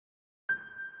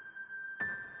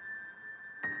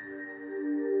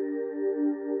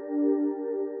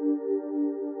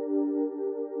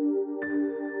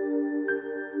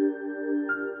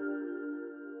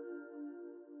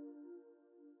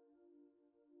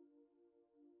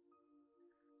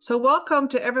So welcome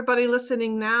to everybody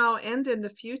listening now and in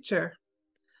the future.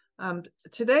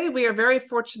 Today we are very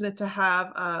fortunate to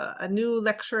have a new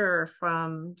lecturer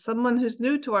from someone who's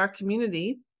new to our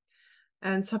community.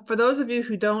 And so for those of you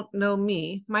who don't know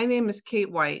me, my name is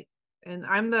Kate White, and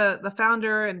I'm the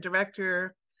founder and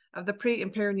director of the Pre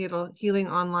and Perinatal Healing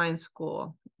Online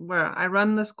School, where I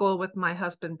run the school with my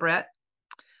husband, Brett,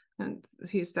 and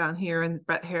he's down here, and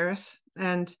Brett Harris.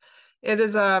 And it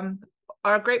is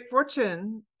our great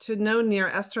fortune to know Nir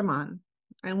Esterman.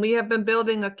 And we have been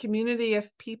building a community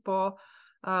of people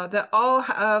that all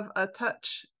have a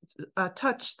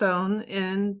touchstone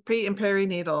in pre and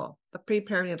perinatal, the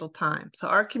pre-perinatal time. So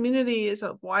our community is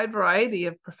a wide variety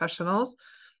of professionals,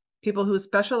 people who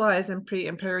specialize in pre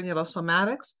and perinatal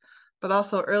somatics, but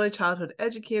also early childhood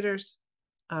educators,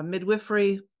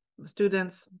 midwifery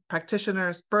students,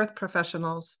 practitioners, birth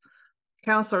professionals,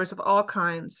 counselors of all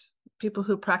kinds, people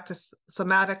who practice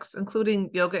somatics, including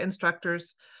yoga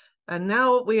instructors. And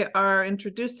now we are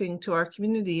introducing to our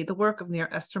community the work of Nir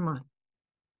Esterman.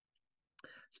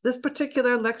 So this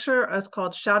particular lecture is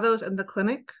called Shadows in the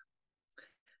Clinic.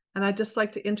 And I'd just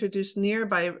like to introduce Nir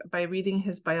by reading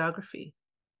his biography.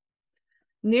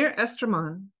 Nir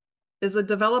Esterman is the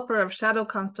developer of shadow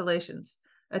constellations,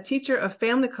 a teacher of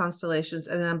family constellations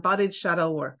and embodied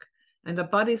shadow work, and a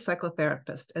body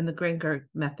psychotherapist in the Gringer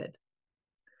method.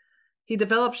 He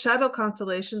developed shadow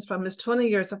constellations from his 20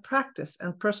 years of practice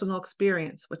and personal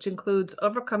experience, which includes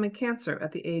overcoming cancer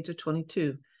at the age of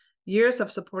 22, years of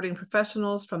supporting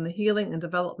professionals from the healing and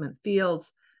development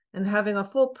fields, and having a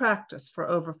full practice for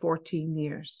over 14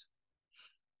 years.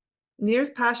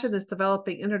 Nir's passion is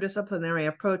developing interdisciplinary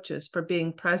approaches for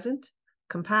being present,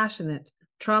 compassionate,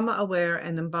 trauma-aware,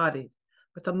 and embodied,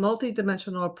 with a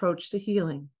multidimensional approach to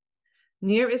healing.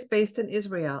 Nir is based in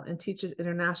Israel and teaches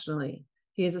internationally.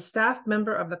 He is a staff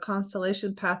member of the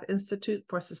Constellation Path Institute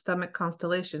for Systemic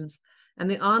Constellations and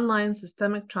the online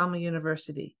Systemic Trauma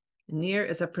University. Nir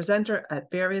is a presenter at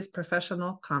various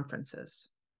professional conferences.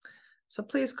 So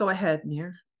please go ahead,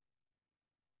 Nir.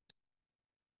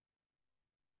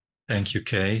 Thank you,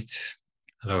 Kate.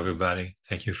 Hello, everybody.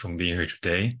 Thank you for being here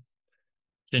today.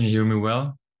 Can you hear me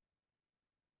well?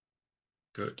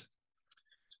 Good.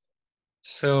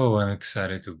 So I'm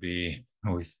excited to be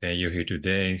with you here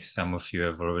today. Some of you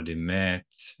have already met,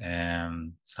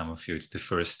 and some of you it's the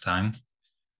first time.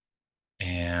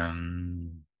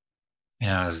 And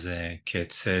as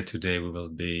Kate said, today we will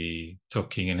be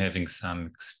talking and having some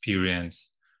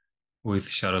experience with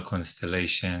shadow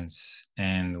constellations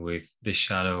and with the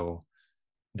shadow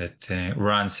that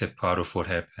runs a part of what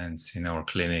happens in our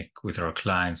clinic with our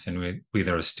clients and with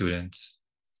our students.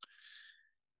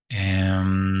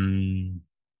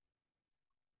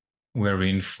 We're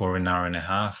in for an hour and a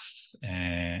half.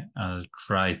 I'll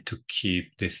try to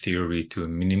keep the theory to a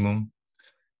minimum.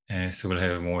 So we'll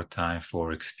have more time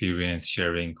for experience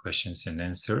sharing, questions and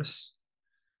answers.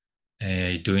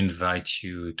 I do invite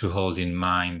you to hold in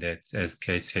mind that, as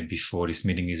Kate said before, this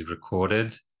meeting is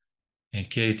recorded. And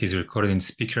Kate, is recorded in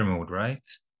speaker mode, right?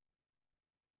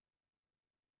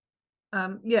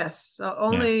 Yes, so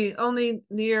only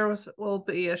Nir will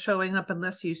be showing up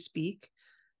unless you speak.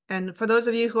 And for those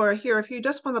of you who are here, if you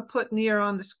just want to put Nir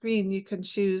on the screen, you can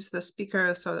choose the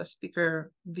speaker. So the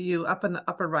speaker view up in the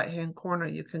upper right-hand corner,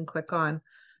 you can click on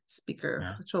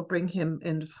speaker, which will bring him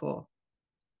into full.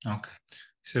 Okay.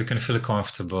 So you can feel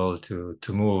comfortable to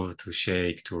move, to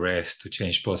shake, to rest, to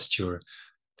change posture,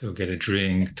 to get a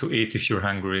drink, to eat if you're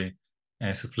hungry.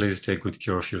 So please take good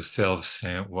care of yourselves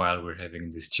while we're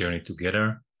having this journey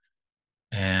together.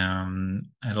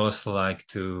 I'd also like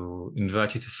to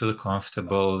invite you to feel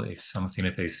comfortable. If something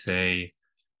that I say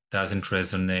doesn't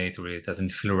resonate or it doesn't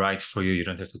feel right for you, you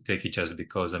don't have to take it just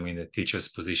because I'm in the teacher's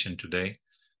position today.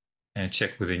 And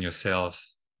check within yourself.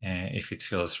 If it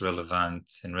feels relevant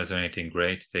and resonating,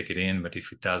 great, take it in. But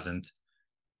if it doesn't,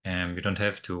 you don't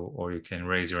have to, or you can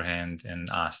raise your hand and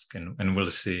ask, and we'll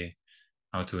see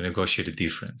how to negotiate a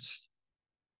difference,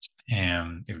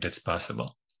 if that's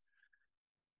possible.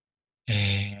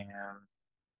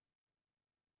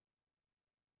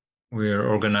 We're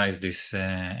organized this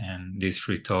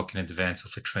free talk in advance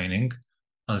of a training.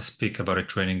 I'll speak about a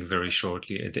training very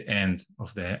shortly at the end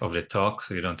of the talk,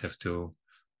 so you don't have to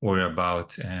worry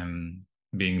about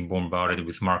being bombarded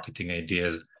with marketing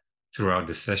ideas throughout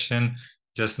the session.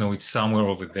 Just know it's somewhere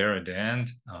over there at the end.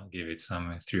 I'll give it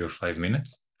some 3 or 5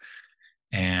 minutes.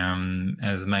 And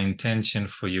my intention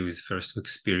for you is first to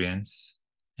experience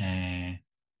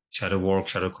shadow work,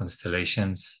 shadow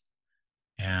constellations,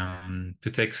 to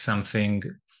take something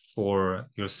for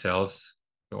yourselves,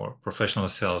 your professional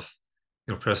self,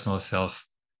 your personal self,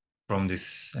 from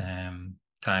this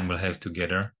time we'll have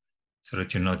together, so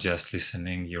that you're not just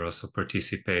listening, you're also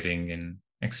participating and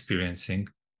experiencing.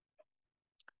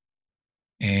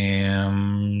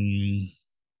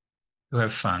 To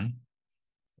have fun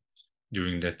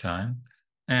during that time,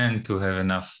 and to have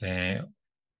enough of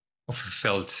a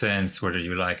felt sense whether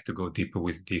you like to go deeper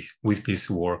with this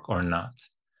work or not.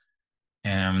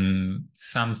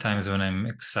 Sometimes when I'm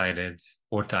excited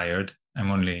or tired,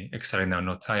 I'm only excited now,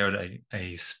 not tired,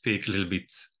 I speak a little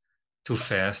bit too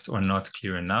fast or not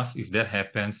clear enough. If that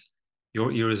happens,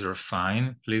 your ears are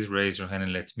fine. Please raise your hand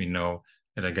and let me know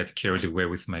that I got carried away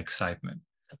with my excitement.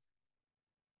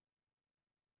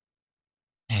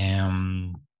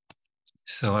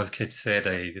 So as Kate said,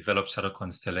 I developed shadow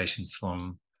constellations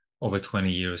from over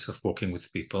 20 years of working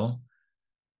with people.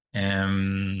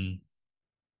 And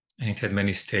it had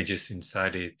many stages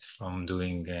inside it, from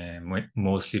doing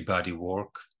mostly body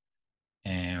work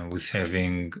and with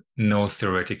having no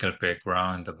theoretical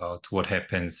background about what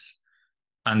happens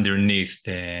underneath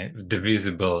the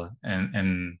visible,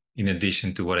 and in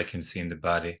addition to what I can see in the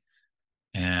body.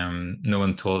 No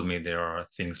one told me there are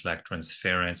things like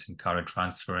transference and current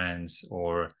transference,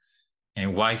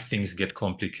 and why things get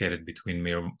complicated between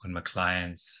me and my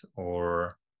clients,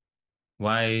 or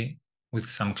why with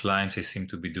some clients I seem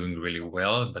to be doing really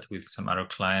well, but with some other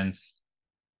clients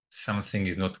something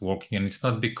is not working. And it's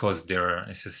not because they're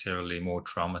necessarily more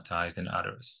traumatized than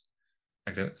others.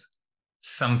 Like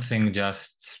something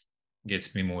just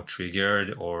gets me more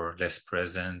triggered or less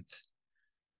present,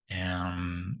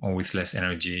 or with less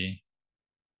energy,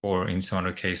 or in some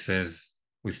other cases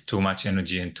with too much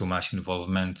energy and too much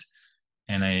involvement.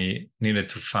 And I needed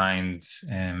to find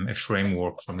a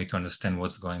framework for me to understand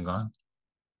what's going on.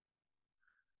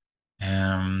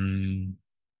 I'm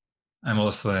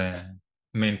also a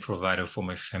main provider for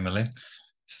my family.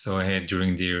 So I had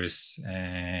during the years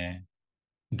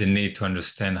the need to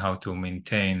understand how to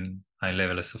maintain high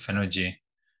levels of energy,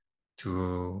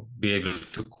 to be able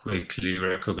to quickly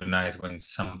recognize when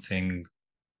something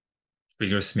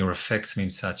triggers me or affects me in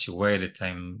such a way that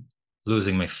I'm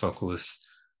losing my focus,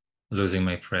 losing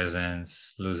my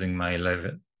presence, lowering my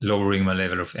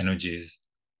level of energies.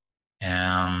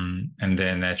 And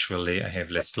then naturally I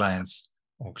have less clients,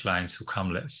 or clients who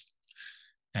come less,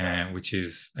 which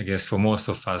is, I guess, for most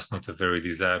of us, not a very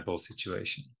desirable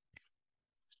situation.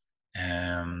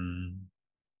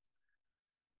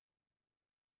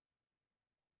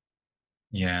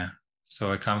 Yeah,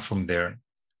 so I come from there,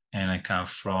 and I come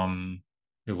from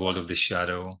the world of the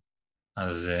shadow,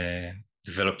 as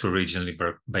developed originally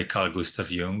by Carl Gustav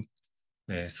Jung,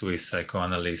 the Swiss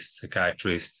psychoanalyst,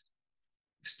 psychiatrist,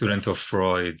 student of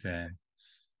Freud, the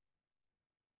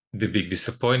big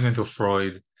disappointment of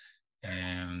Freud,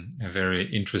 a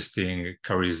very interesting,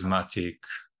 charismatic,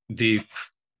 deep,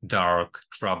 dark,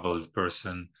 troubled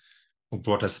person who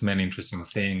brought us many interesting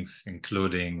things,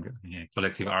 including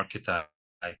collective archetypes,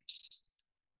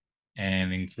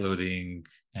 and including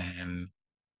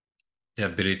the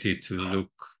ability to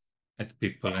look at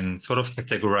people and sort of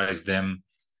categorize them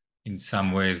in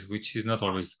some ways, which is not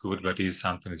always good, but is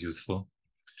sometimes useful.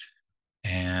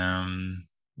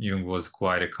 Jung was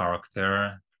quite a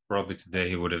character. Probably today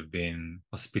he would have been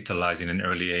hospitalized in an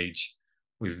early age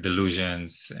with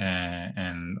delusions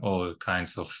and all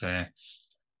kinds of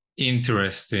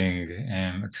interesting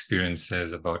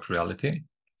experiences about reality.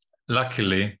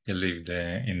 Luckily, he lived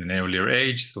in an earlier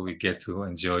age, so we get to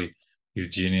enjoy his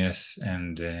genius.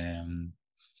 And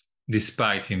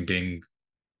despite him being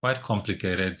quite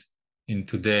complicated in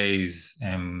today's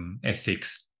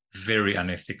ethics, very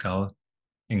unethical,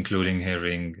 including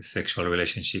having sexual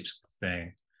relationships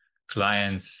with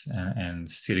clients and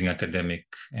stealing academic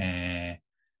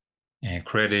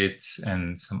credits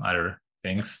and some other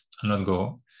things. I'll not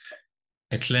go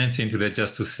at length into that,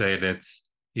 just to say that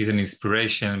he's an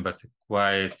inspiration, but a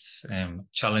quite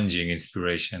challenging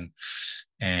inspiration.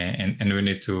 And we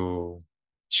need to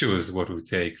choose what we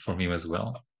take from him as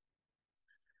well.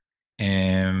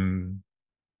 When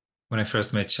I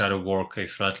first met shadow work, I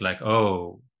felt like,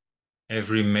 oh,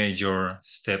 every major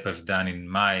step I've done in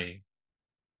my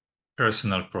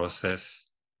personal process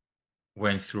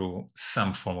went through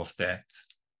some form of that.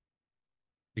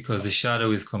 Because the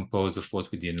shadow is composed of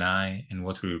what we deny and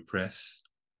what we repress,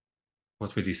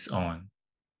 what we disown.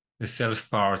 The self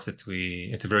parts that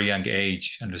we, at a very young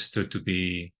age, understood to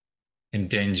be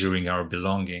endangering our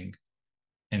belonging,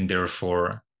 and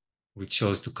therefore we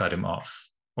chose to cut them off,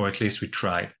 or at least we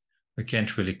tried. We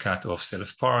can't really cut off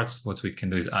self parts. What we can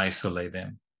do is isolate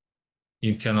them,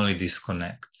 internally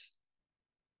disconnect.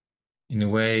 In a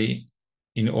way,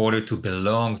 in order to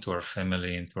belong to our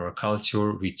family and to our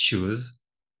culture, we choose,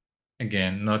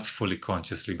 again, not fully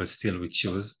consciously, but still we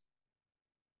choose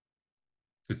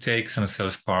to take some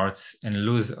self parts and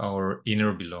lose our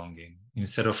inner belonging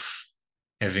instead of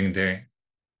having the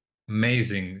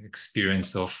amazing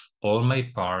experience of all my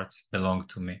parts belong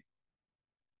to me.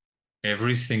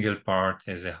 Every single part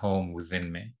has a home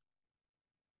within me,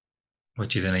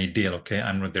 which is an ideal, okay?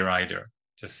 I'm not there either.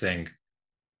 Just saying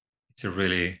it's a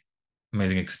really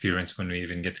amazing experience when we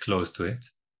even get close to it.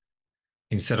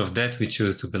 Instead of that, we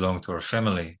choose to belong to our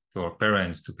family, to our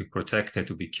parents, to be protected,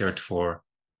 to be cared for,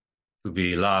 to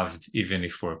be loved, even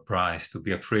if for a price, to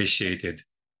be appreciated,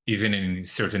 even in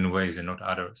certain ways and not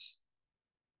others.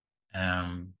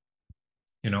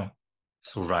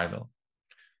 Survival.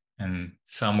 And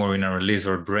somewhere in our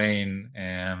lizard brain,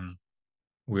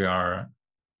 we are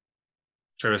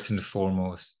first and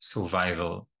foremost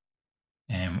survival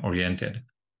oriented.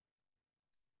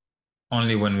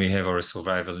 Only when we have our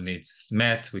survival needs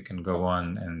met, we can go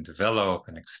on and develop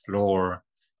and explore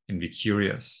and be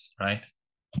curious, right?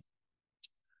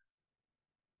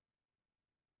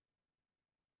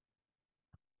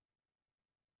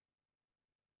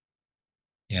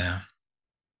 Yeah.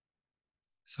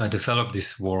 So I developed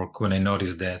this work when I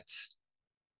noticed that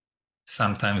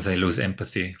sometimes I lose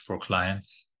empathy for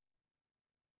clients.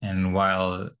 And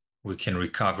while we can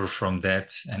recover from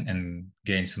that and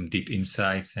gain some deep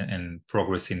insights and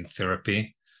progress in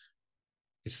therapy,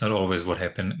 it's not always what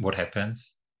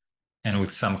happens. And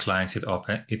with some clients,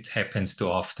 it happens too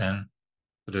often.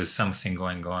 So there's something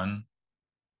going on,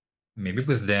 maybe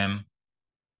with them,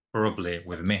 probably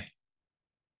with me.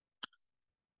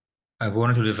 I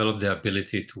wanted to develop the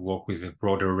ability to work with a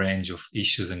broader range of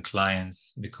issues and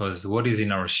clients, because what is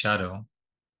in our shadow,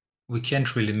 we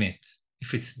can't really meet.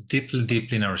 If it's deeply,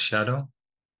 deeply in our shadow,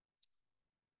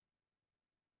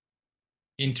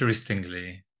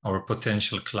 interestingly, our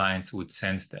potential clients would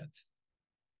sense that.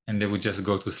 And they would just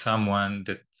go to someone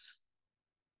that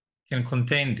can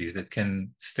contain this, that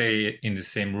can stay in the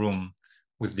same room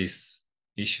with these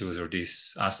issues or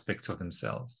these aspects of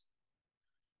themselves.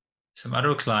 Some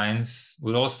other clients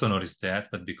would also notice that,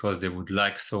 but because they would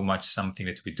like so much something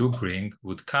that we do bring,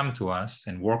 would come to us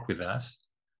and work with us,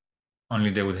 only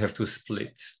they would have to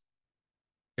split.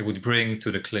 They would bring to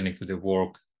the clinic, to the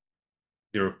work,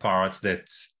 their parts that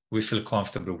we feel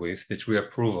comfortable with, that we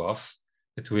approve of,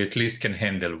 that we at least can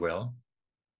handle well.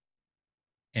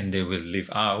 And they will leave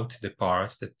out the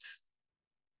parts that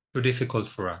are too difficult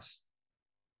for us,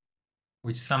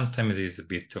 which sometimes is a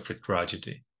bit of a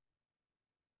tragedy,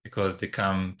 because they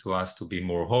come to us to be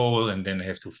more whole, and then they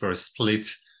have to first split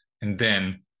and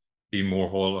then be more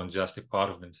whole on just a part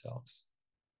of themselves.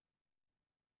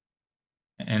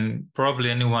 And probably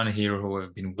anyone here who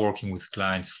have been working with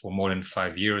clients for more than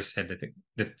 5 years had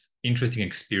that interesting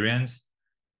experience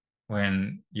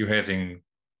when you're having a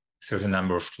certain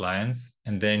number of clients,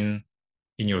 and then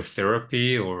in your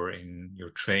therapy or in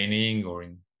your training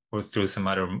or through some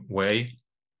other way,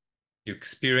 you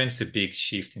experience a big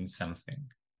shift in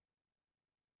something.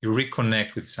 You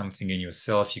reconnect with something in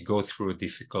yourself, you go through a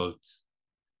difficult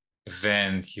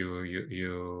event,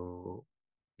 you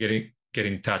get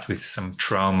in touch with some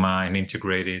trauma and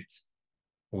integrate it,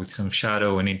 with some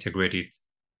shadow and integrate it.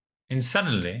 And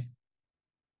suddenly,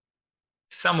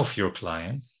 some of your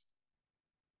clients,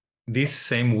 this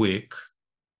same week,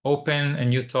 open a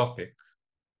new topic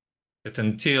that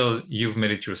until you've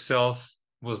made it yourself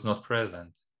was not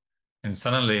present. And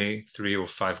suddenly 3 or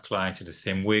 5 clients in the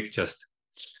same week just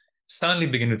suddenly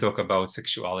begin to talk about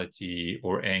sexuality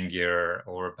or anger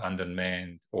or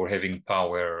abandonment or having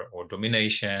power or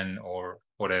domination or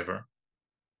whatever.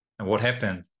 And what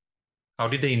happened? How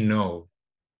did they know?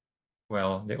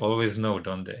 Well, they always know,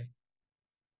 don't they?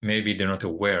 Maybe they're not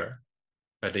aware,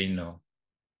 but they know.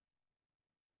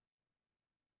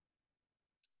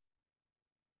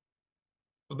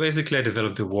 So basically, I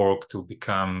developed the work to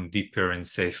become deeper and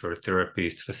safer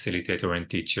therapist, facilitator, and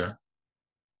teacher.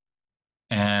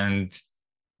 And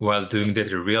while doing that,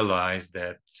 I realized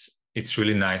that it's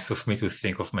really nice of me to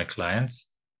think of my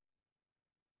clients,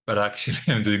 but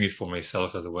actually I'm doing it for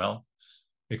myself as well.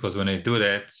 Because when I do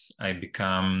that, I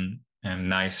become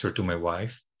nicer to my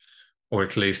wife, or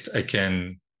at least I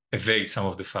can evade some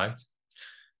of the fights.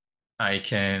 I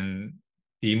can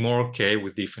be more okay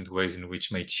with different ways in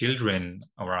which my children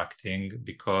are acting,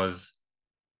 because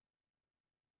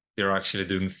they're actually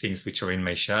doing things which are in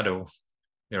my shadow.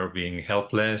 They're being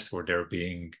helpless, or they're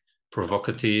being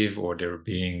provocative, or they're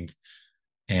being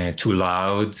too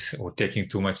loud, or taking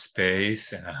too much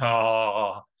space. And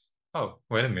oh,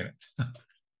 wait a minute.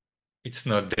 It's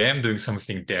not them doing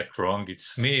something that wrong.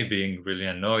 It's me being really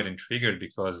annoyed and triggered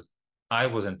because I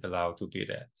wasn't allowed to be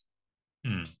that.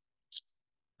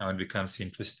 Now it becomes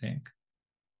interesting.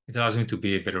 It allows me to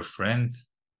be a better friend,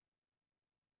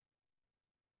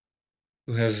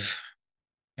 to have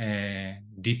a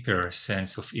deeper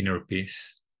sense of inner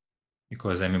peace,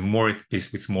 because I'm more at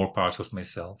peace with more parts of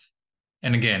myself.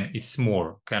 And again, it's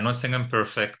more. Okay, I'm not saying I'm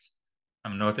perfect.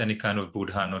 I'm not any kind of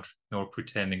Buddha, nor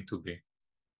pretending to be.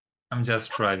 I'm just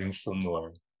striving for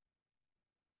more,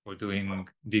 for doing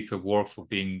deeper work, for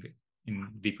being in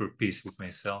deeper peace with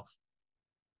myself.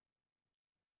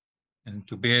 And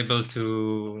to be able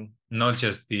to not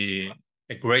just be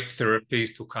a great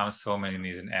therapist who comes home and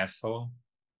is an asshole,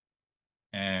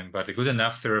 but a good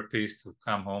enough therapist to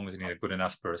come home as a good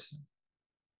enough person.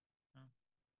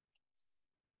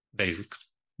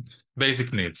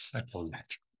 Basic needs, I call that.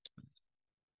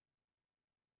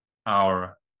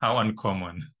 How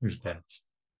uncommon is that?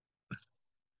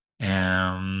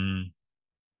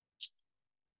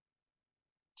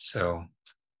 So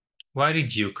why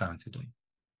did you come today?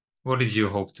 What did you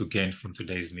hope to gain from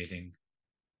today's meeting?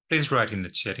 Please write in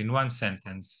the chat in one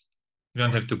sentence. You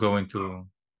don't have to go into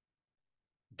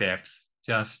depth.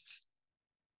 Just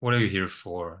what are you here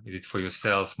for? Is it for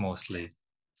yourself mostly?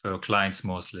 For your clients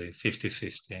mostly?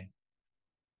 50-50?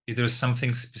 Is there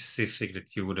something specific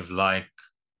that you would have liked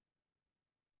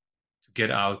to get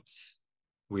out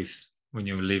with when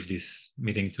you leave this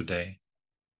meeting today?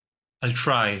 I'll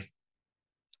try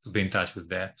to be in touch with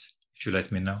that if you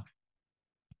let me know.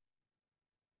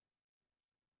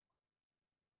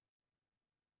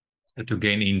 So to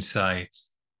gain insight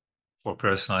for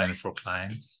personal and for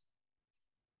clients.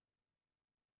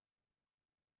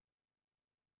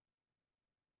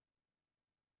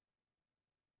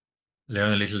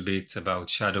 Learn a little bit about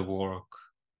shadow work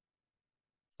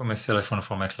for myself and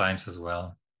for my clients as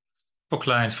well. For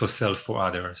clients, for self, for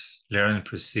others. Learn and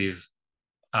perceive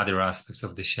other aspects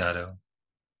of the shadow.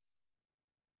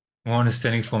 More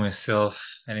understanding for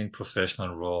myself and in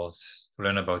professional roles to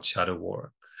learn about shadow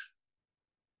work.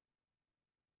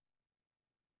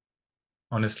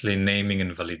 Honestly, naming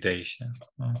and validation.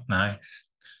 Oh, nice.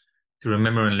 To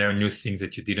remember and learn new things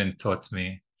that you didn't taught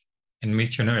me and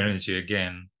meet your energy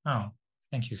again. Oh,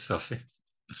 thank you, Sophie.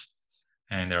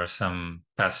 And there are some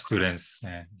past students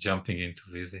jumping in to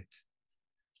visit.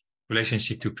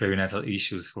 Relationship to perinatal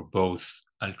issues for both.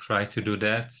 I'll try to do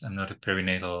that. I'm not a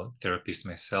perinatal therapist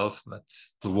myself, but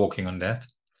we're working on that.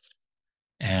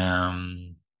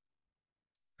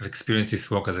 I've experienced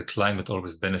this work as a client, but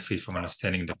always benefit from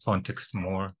understanding the context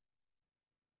more,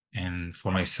 and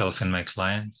for myself and my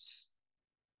clients.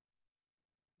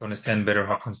 To understand better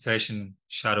how constellation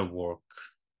shadow work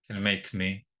can make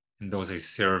me and those I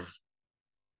serve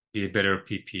be a better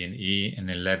PP&E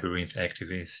and a labyrinth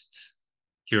activist.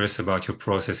 Curious about your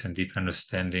process and deep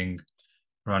understanding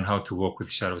around how to work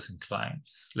with shadows and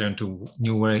clients. Learn to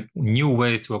new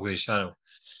ways to work with a shadow.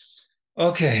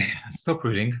 Okay, stop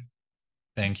reading.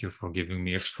 Thank you for giving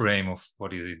me a frame of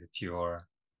what is it that you are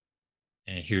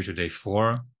here today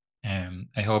for.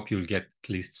 I hope you'll get at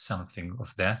least something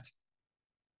of that.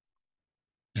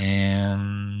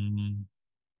 And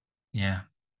yeah.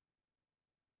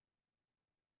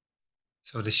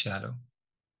 So the shadow.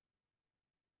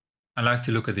 I like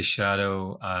to look at the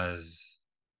shadow as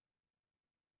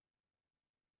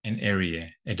an area,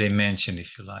 a dimension,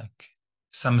 if you like,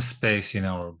 some space in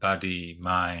our body,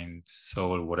 mind,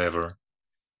 soul, whatever,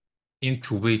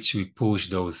 into which we push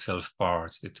those self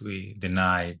parts that we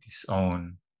deny,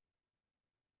 disown,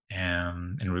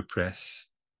 and repress.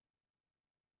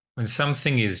 When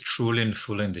something is truly and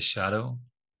fully in the shadow,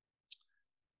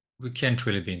 we can't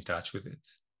really be in touch with it.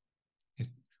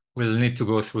 We'll need to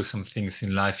go through some things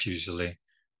in life usually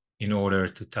in order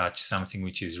to touch something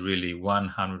which is really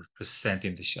 100%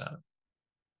 in the shadow.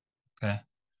 Okay.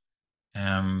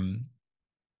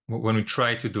 When we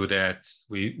try to do that,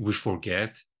 we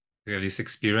forget. We have this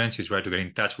experience, you try to get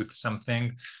in touch with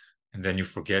something, and then you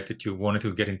forget that you wanted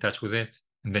to get in touch with it,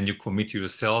 and then you commit to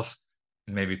yourself,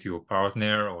 and maybe to your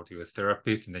partner or to your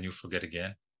therapist, and then you forget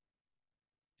again.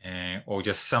 Or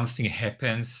just something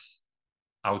happens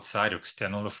outside or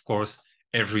external, of course,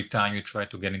 every time you try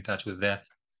to get in touch with that.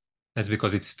 That's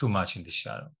because it's too much in the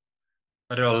shadow.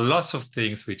 But there are lots of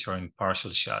things which are in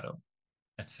partial shadow.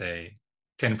 Let's say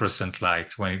 10%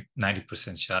 light,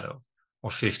 90% shadow,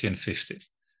 or 50 and 50.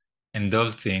 And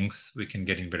those things we can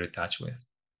get in better touch with.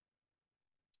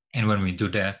 And when we do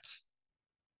that,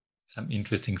 some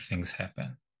interesting things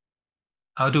happen.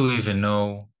 How do we even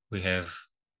know we have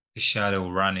the shadow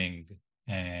running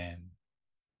and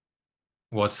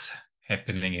what's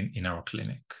happening in our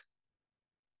clinic?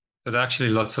 But actually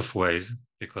lots of ways,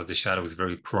 because the shadow is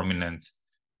very prominent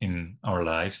in our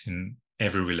lives, in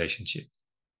every relationship.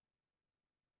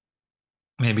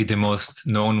 maybe the most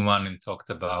known one and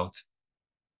talked about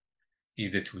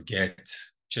is that we get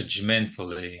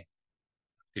judgmentally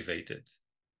activated.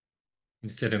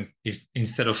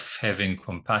 Instead of having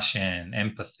compassion,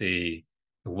 empathy,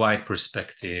 a wide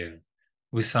perspective,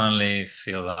 we suddenly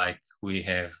feel like we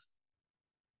have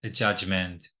a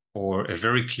judgment or a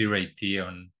very clear idea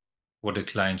on what a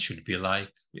client should be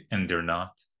like, and they're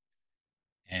not.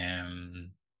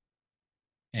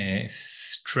 A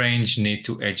strange need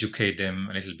to educate them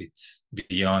a little bit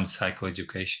beyond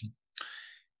psychoeducation.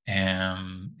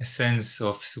 A sense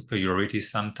of superiority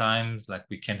sometimes, like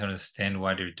we can't understand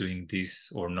why they're doing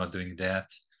this or not doing that,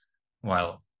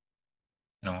 while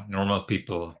normal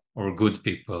people or good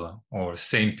people or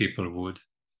sane people would,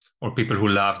 or people who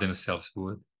love themselves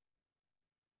would.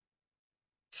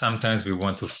 Sometimes we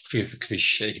want to physically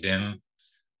shake them.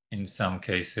 In some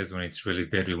cases, when it's really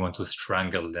bad, we want to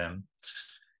strangle them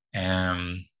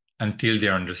until they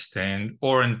understand,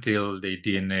 or until the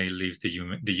DNA leaves the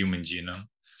human genome.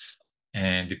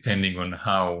 And depending on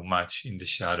how much in the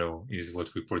shadow is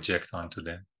what we project onto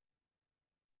them.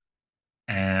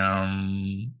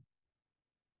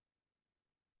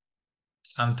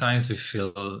 Sometimes we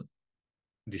feel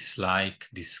dislike,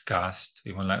 disgust.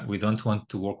 We don't want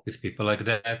to work with people like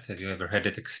that. Have you ever had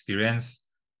that experience?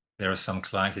 There are some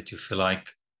clients that you feel like,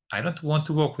 I don't want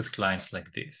to work with clients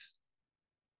like this.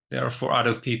 They are for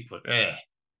other people.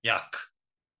 Yuck,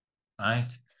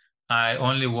 right? I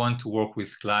only want to work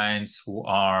with clients who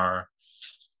are,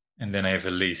 and then I have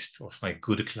a list of my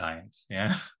good clients,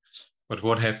 yeah? But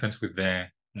what happens with the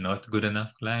not good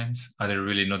enough clients? Are they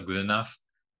really not good enough?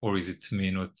 Or is it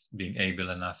me not being able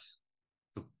enough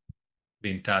to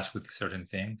be in touch with certain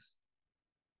things?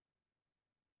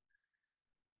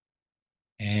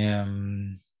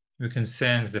 We can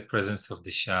sense the presence of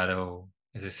the shadow,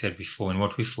 as I said before, and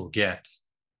what we forget.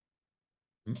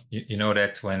 You know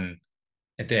that when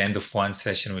at the end of one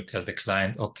session, we tell the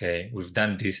client, okay, we've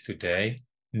done this today.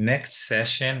 Next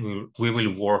session, we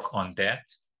will work on that.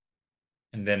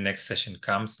 And then next session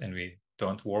comes and we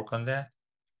don't work on that.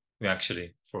 We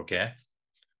actually forget,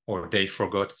 or they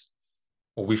forgot,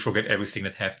 or we forget everything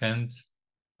that happened.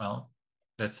 Well,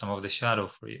 that's some of the shadow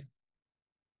for you.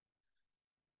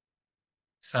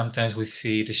 Sometimes we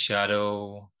see the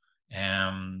shadow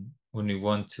when we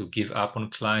want to give up on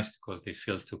clients because they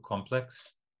feel too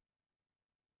complex,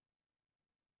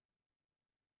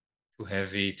 too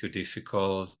heavy, too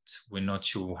difficult. We're not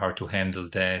sure how to handle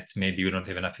that. Maybe we don't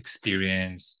have enough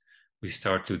experience. We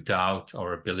start to doubt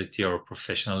our ability or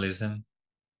professionalism.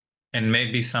 And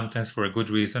maybe sometimes for a good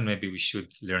reason, maybe we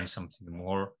should learn something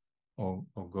more or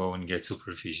go and get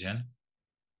supervision.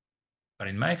 But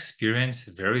in my experience,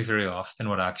 very, very often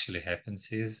what actually happens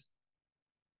is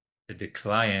that the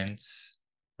clients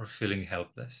are feeling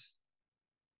helpless.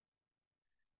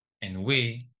 And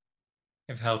we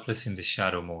have helpless in the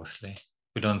shadow mostly.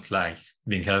 We don't like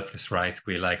being helpless, right?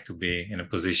 We like to be in a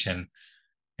position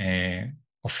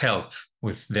of help,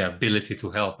 with the ability to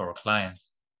help our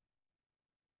clients.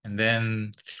 And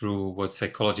then through what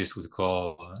psychologists would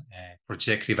call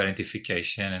projective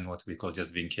identification and what we call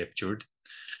just being captured,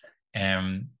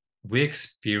 we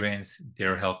experience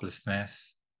their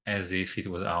helplessness as if it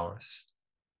was ours.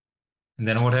 And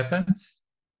then what happens?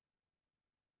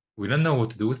 We don't know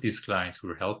what to do with these clients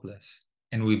who are helpless.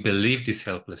 And we believe this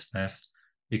helplessness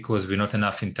because we're not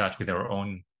enough in touch with our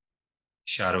own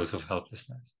shadows of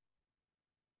helplessness.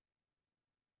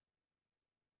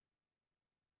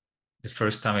 The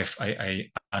first time I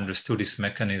understood this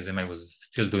mechanism, I was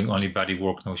still doing only body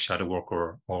work, no shadow work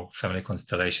or family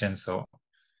constellation. So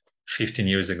 15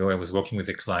 years ago, I was working with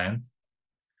a client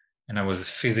and I was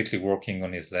physically working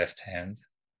on his left hand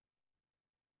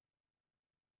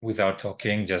without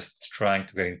talking, just trying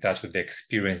to get in touch with the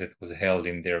experience that was held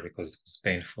in there because it was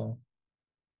painful.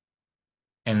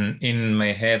 And in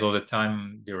my head all the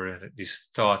time, there were these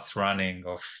thoughts running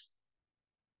of,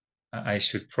 I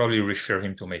should probably refer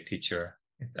him to my teacher.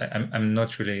 I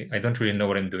don't really know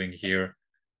what I'm doing here.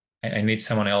 I need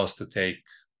someone else to take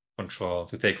control,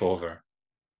 to take over.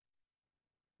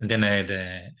 And then I had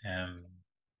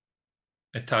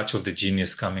a touch of the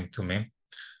genius coming to me.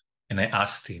 And I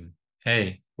asked him,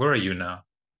 hey, where are you now?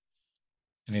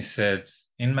 And he said,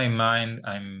 in my mind,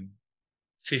 I'm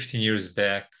 15 years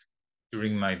back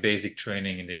during my basic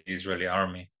training in the Israeli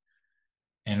army.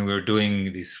 And we're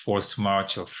doing this forced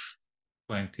march of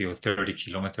 20 or 30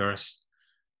 kilometers.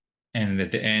 And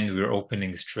at the end, we're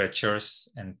opening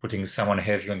stretchers and putting someone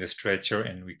heavy on the stretcher,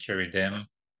 and we carry them.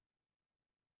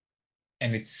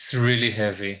 And it's really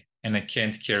heavy, and I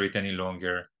can't carry it any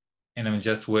longer. And I'm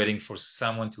just waiting for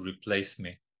someone to replace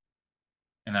me.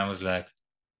 And I was like,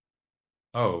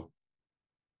 oh,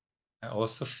 I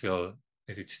also feel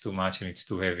that it's too much and it's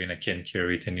too heavy and I can't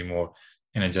carry it anymore.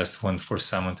 And I just want for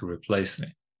someone to replace me.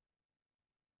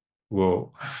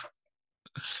 Whoa.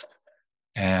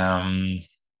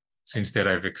 Since that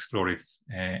I've explored it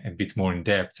a bit more in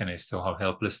depth, and I saw how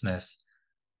helplessness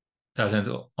doesn't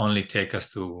only take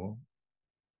us to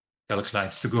tell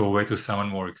clients to go away to someone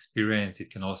more experienced,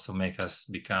 it can also make us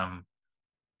become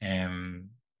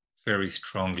very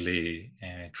strongly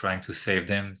trying to save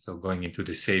them. So going into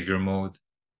the savior mode,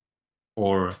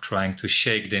 or trying to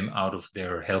shake them out of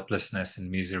their helplessness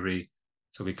and misery,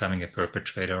 so becoming a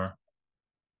perpetrator.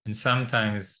 And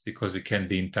sometimes, because we can't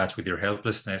be in touch with their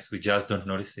helplessness, we just don't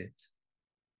notice it.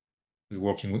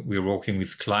 We're working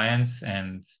with clients,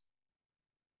 and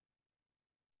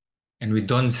we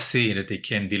don't see that they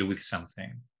can deal with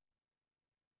something.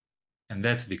 And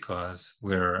that's because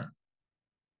we're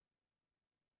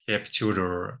captured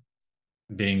or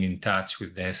being in touch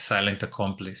with the silent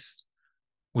accomplice,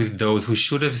 with those who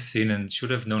should have seen and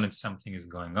should have known that something is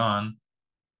going on,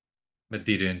 but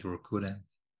didn't or couldn't.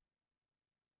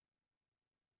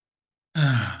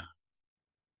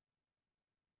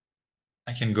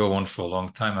 I can go on for a long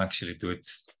time. I actually do it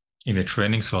in the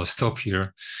training, so I'll stop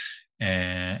here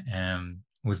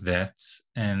with that,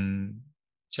 and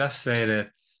just say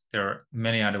that there are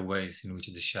many other ways in which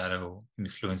the shadow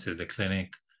influences the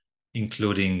clinic,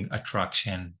 including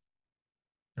attraction,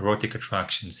 erotic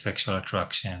attraction, sexual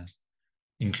attraction,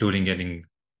 including getting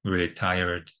really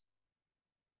tired.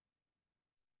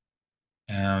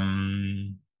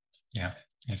 Yeah,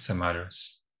 and some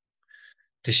others.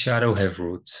 The shadow have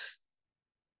roots.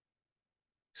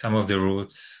 Some of the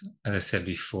roots, as I said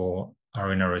before,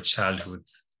 are in our childhood.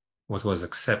 What was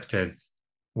accepted,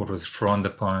 what was frowned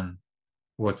upon,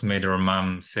 what made our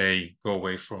mom say, go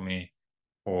away from me,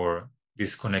 or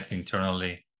disconnect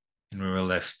internally, and we were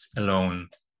left alone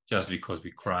just because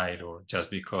we cried or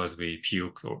just because we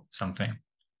puked or something.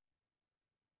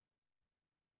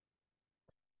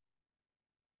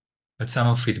 But some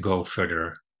of it go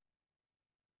further,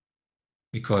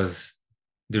 because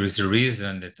there is a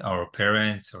reason that our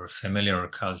parents, our family, our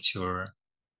culture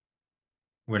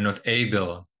were not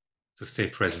able to stay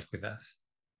present with us.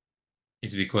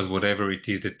 It's because whatever it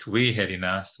is that we had in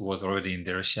us was already in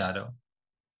their shadow.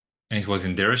 And it was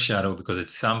in their shadow because at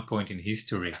some point in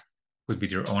history, could be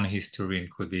their own history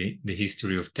and could be the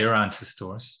history of their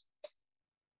ancestors,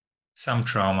 some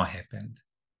trauma happened.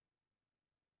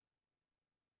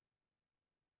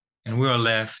 And we are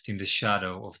left in the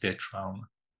shadow of that trauma.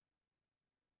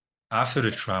 After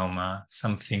the trauma,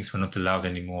 some things were not allowed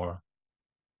anymore.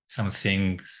 Some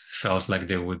things felt like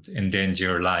they would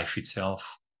endanger life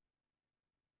itself,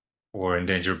 or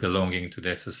endanger belonging to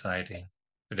that society,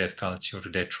 to that culture, to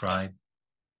that tribe.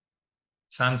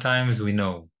 Sometimes we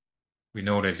know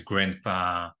that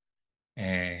grandpa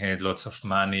had lots of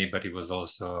money, but he was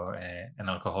also an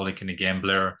alcoholic and a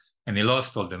gambler, and he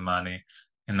lost all the money,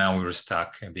 and now we were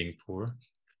stuck being poor.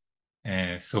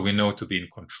 So we know to be in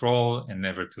control and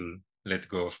never to let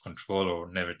go of control,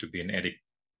 or never to be an addict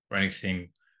or anything,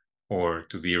 or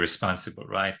to be irresponsible,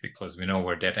 right? Because we know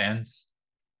where that ends.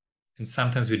 And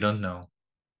sometimes we don't know,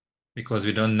 because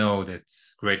we don't know that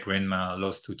great-grandma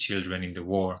lost 2 children in the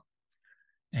war,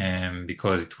 and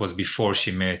because it was before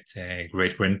she met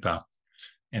great-grandpa,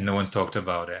 and no one talked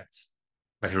about that.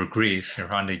 But her grief,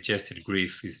 her undigested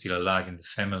grief, is still alive in the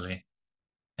family,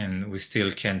 and we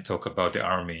still can't talk about the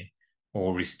army,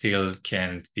 or we still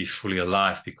can't be fully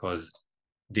alive because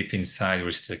deep inside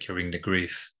we're still carrying the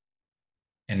grief.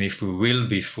 And if we will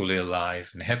be fully alive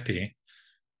and happy,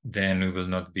 then we will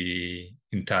not be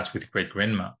in touch with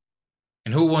great-grandma.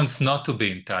 And who wants not to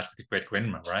be in touch with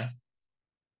great-grandma, right?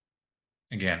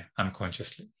 Again,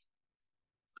 unconsciously.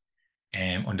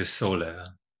 And on the soul level.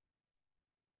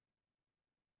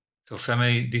 So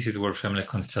family, this is where family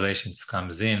constellations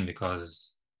comes in,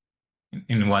 because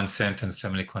in one sentence,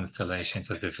 family constellations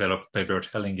as developed by Bert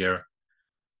Hellinger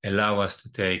allow us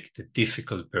to take the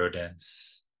difficult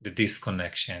burdens, the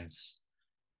disconnections,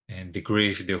 and the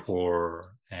grief, the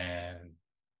horror, and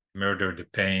murder, the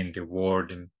pain, the war,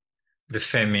 the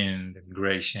famine, the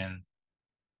migration,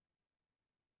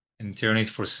 and turn it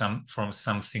from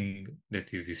something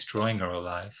that is destroying our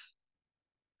life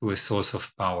to a source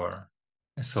of power,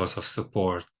 a source of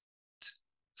support,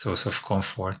 source of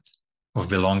comfort, of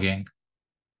belonging.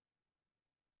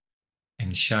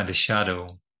 And the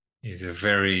shadow is a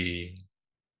very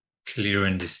clear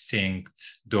and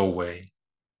distinct doorway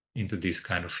into this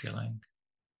kind of feeling.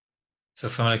 So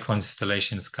family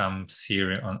constellations comes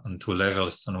here on 2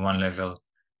 levels. On one level,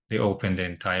 they open the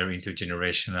entire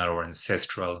intergenerational or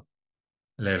ancestral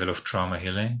level of trauma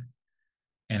healing.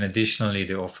 And additionally,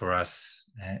 they offer us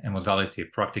a modality, a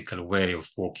practical way of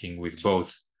working with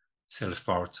both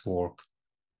self-powered work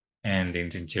and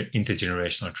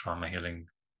intergenerational trauma healing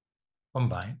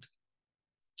combined.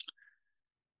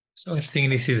 So I think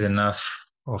this is enough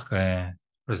of a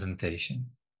presentation.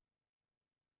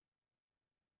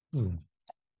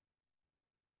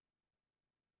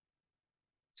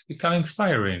 It's becoming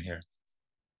fiery in here.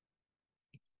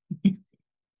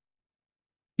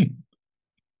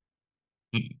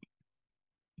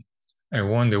 I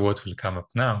wonder what will come up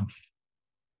now.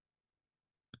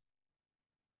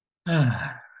 So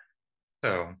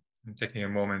I'm taking a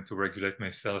moment to regulate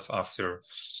myself after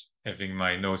having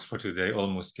my nose for today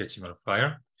almost catching on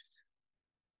fire.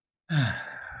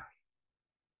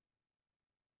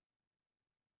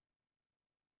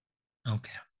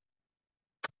 Okay.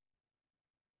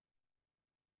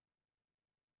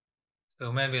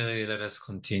 So maybe let us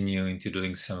continue into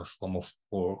doing some form of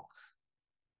work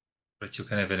that you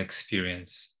can have an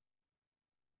experience.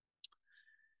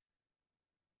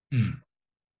 And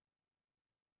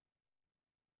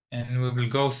we will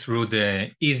go through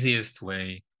the easiest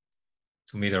way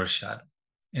to meet our shadow.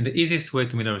 And the easiest way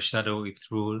to meet our shadow is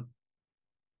through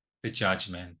the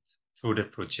judgment, through the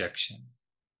projection,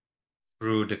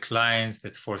 through the clients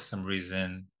that for some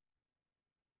reason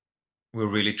we're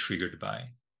really triggered by.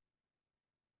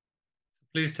 So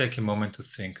please take a moment to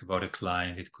think about a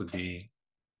client. It could be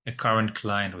a current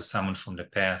client or someone from the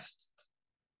past.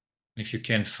 And if you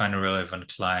can't find a relevant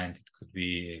client, it could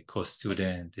be a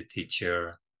co-student, a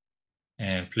teacher.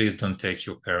 And please don't take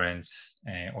your parents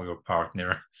or your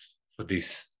partner for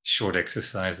this short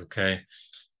exercise, okay?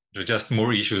 There are just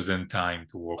more issues than time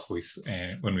to work with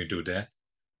when we do that.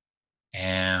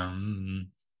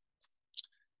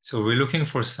 So we're looking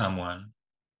for someone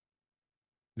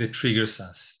that triggers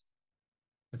us.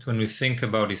 That when we think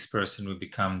about this person, we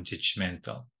become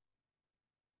judgmental.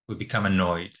 We become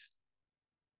annoyed.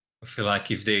 We feel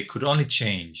like if they could only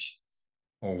change,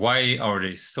 or why are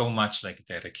they so much like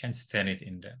that? I can't stand it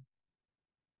in them.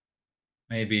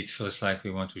 Maybe it feels like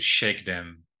we want to shake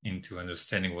them into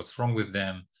understanding what's wrong with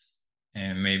them.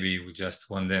 And maybe we just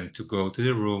want them to go to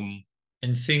the room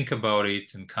and think about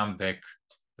it and come back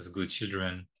as good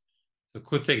children. So it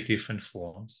could take different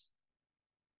forms.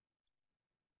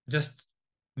 Just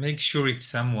make sure it's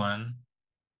someone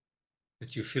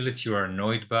that you feel that you are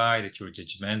annoyed by, that you're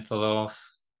judgmental of,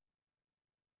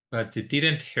 but it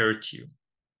didn't hurt you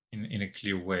in a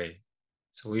clear way.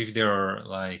 So if they're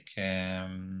like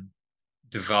devaluing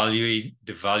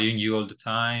you all the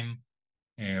time,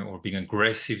 or being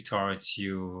aggressive towards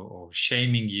you, or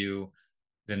shaming you,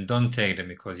 then don't take them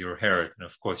because you're hurt. And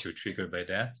of course, you're triggered by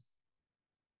that.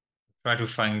 Try to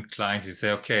find clients who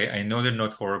say, okay, I know they're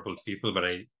not horrible people, but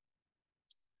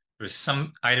there's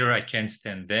some, either I can't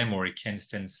stand them or I can't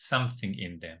stand something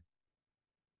in them.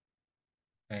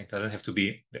 Okay? It doesn't have to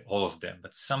be all of them,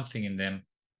 but something in them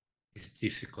is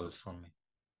difficult for me.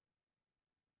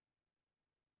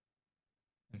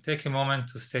 And take a moment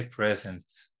to stay present,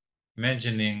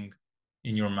 imagining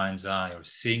in your mind's eye or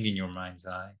seeing in your mind's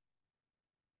eye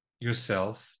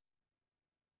yourself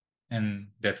and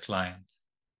that client.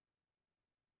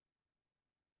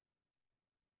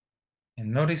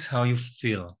 And notice how you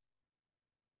feel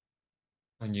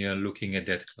when you are looking at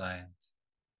that client.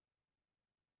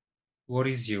 What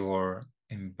is your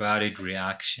embodied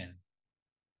reaction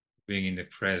being in the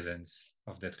presence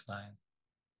of that client?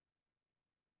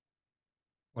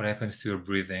 What happens to your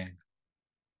breathing?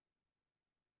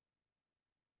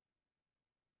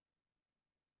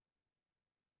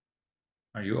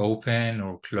 Are you open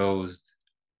or closed?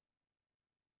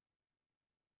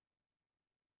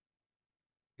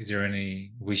 Is there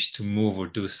any wish to move or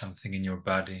do something in your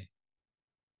body?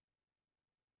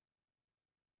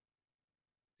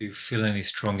 Do you feel any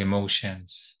strong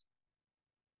emotions?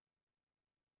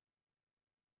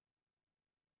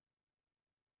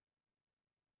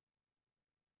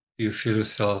 Do you feel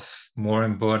yourself more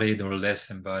embodied or less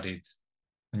embodied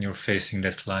when you're facing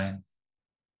that client?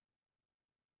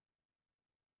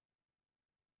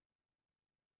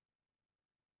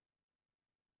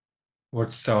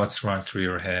 What thoughts run through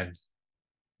your head?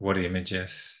 What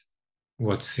images?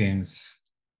 What scenes?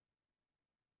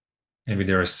 Maybe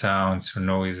there are sounds or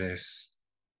noises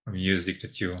or music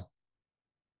that you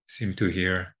seem to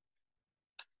hear.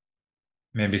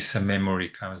 Maybe some memory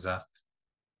comes up.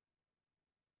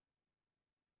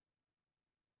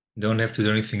 Don't have to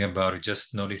do anything about it.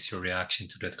 Just notice your reaction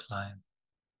to that client.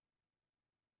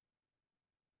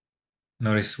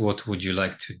 Notice what would you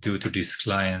like to do to this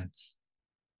client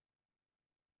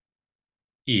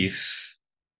if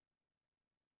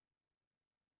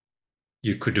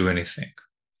you could do anything.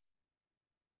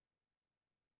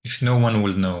 if no one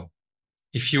will know,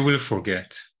 if you will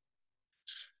forget,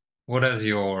 what does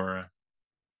your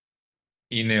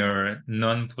inner,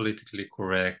 non-politically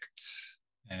correct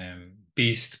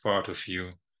beast part of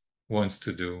you wants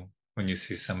to do when you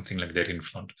see something like that in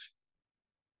front of you?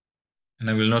 And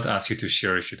I will not ask you to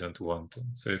share if you don't want to,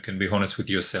 so you can be honest with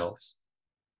yourselves.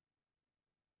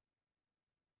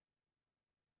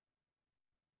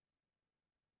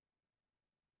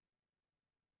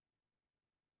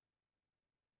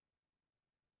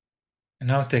 And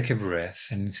now take a breath,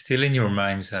 and still in your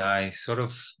mind's eye, sort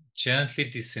of gently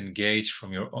disengage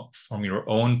from your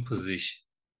own position.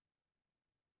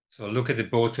 So look at the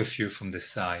both of you from the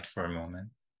side for a moment.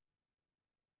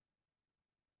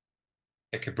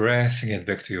 Take a breath, get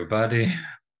back to your body,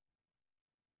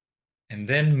 and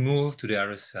then move to the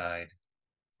other side.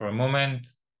 For a moment,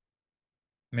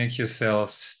 make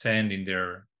yourself stand in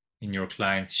your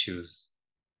client's shoes.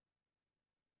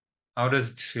 How does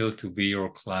it feel to be your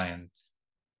client?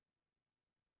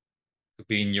 To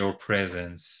be in your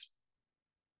presence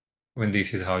when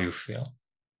this is how you feel?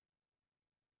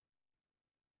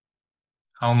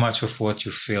 How much of what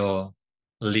you feel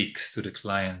leaks to the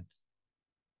client?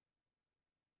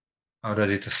 How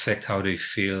does it affect how they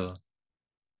feel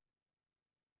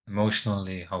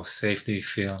emotionally, how safe they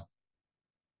feel?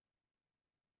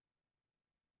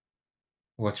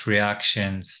 What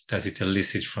reactions does it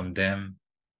elicit from them?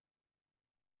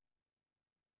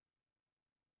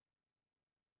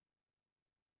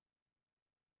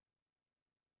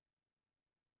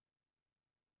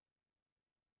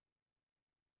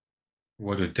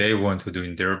 What do they want to do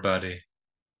in their body?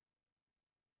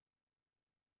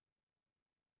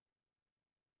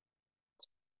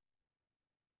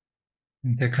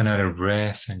 And take another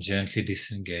breath and gently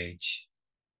disengage.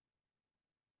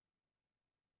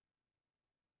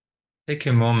 Take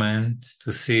a moment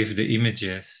to see if the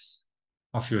images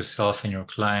of yourself and your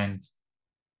client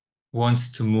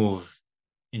wants to move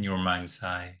in your mind's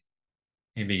eye.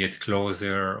 Maybe get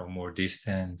closer or more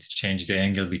distant, change the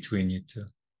angle between you two.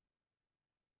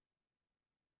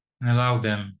 And allow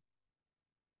them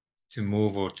to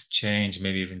move or to change,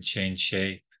 maybe even change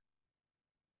shape,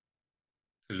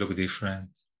 to look different.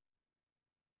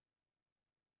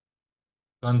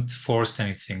 Don't force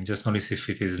anything, just notice if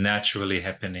it is naturally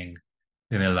happening,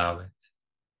 then allow it.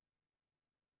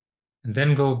 And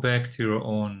then go back to your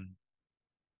own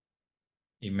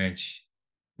image.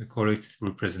 We call it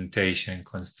representation in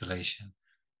Constellation.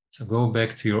 So go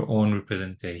back to your own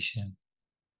representation.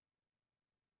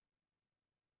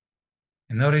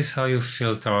 And notice how you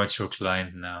feel towards your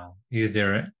client now. Is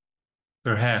there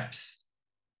perhaps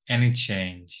any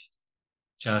change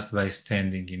just by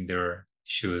standing in their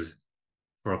shoes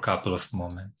for a couple of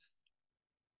moments?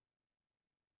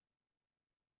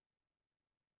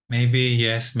 Maybe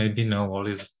yes, maybe no, all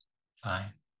is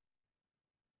fine.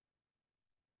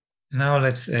 Now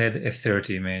let's add a third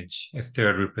image, a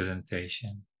third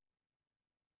representation.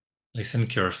 Listen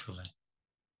carefully.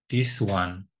 This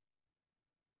one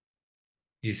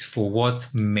is for what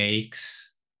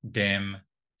makes them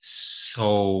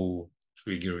so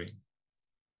triggering.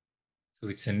 So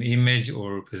it's an image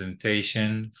or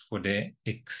representation for the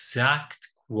exact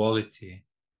quality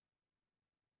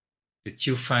that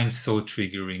you find so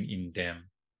triggering in them.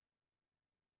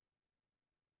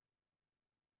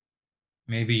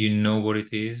 Maybe you know what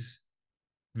it is,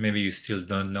 maybe you still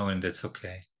don't know, and that's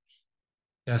okay.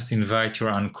 Just invite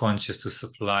your unconscious to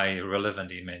supply a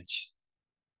relevant image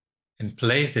and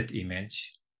place that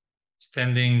image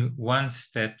standing one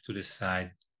step to the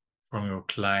side from your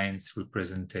client's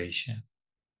representation.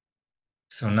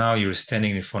 So now you're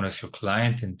standing in front of your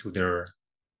client, and to their,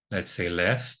 let's say,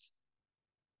 left,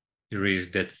 there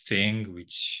is that thing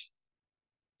which,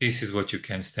 this is what you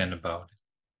can stand about.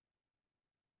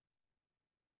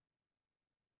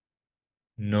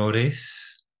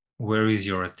 Notice, where is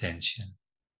your attention?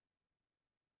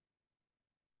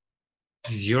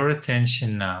 Is your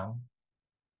attention now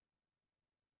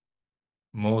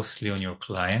mostly on your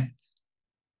client,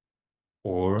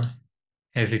 or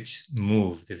has it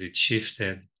moved, has it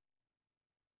shifted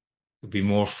to be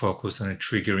more focused on a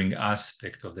triggering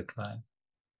aspect of the client?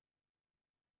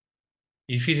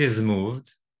 If it has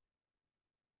moved,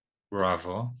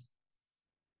 bravo.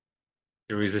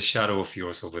 There is a shadow of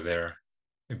yours over there,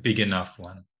 a big enough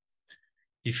one.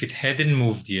 If it hadn't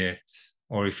moved yet,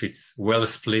 or if it's well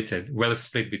split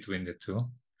between the two,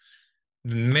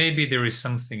 then maybe there is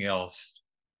something else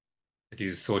that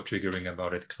is so triggering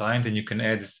about that client, and you can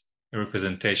add a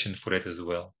representation for that as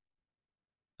well,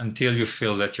 until you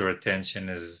feel that your attention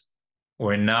is,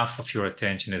 or enough of your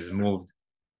attention is moved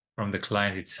from the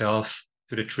client itself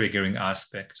to the triggering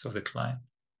aspects of the client.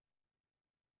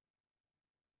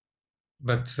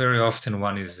 But very often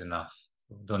one is enough.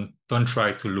 Don't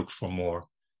try to look for more.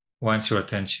 Once your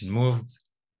attention moved,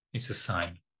 it's a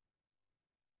sign.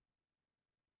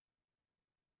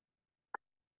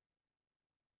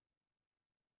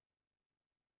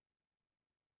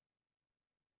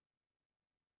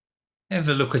 Have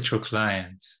a look at your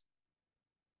client.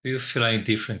 Do you feel any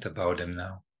different about them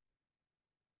now?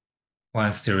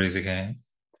 Once there is a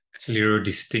clearer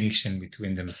distinction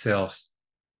between themselves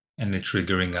and the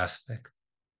triggering aspect.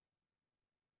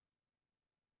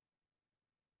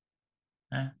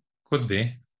 Could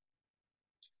be.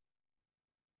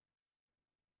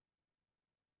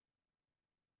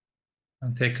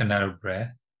 And take another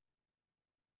breath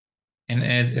and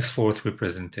add a fourth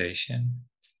representation.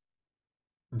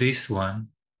 This one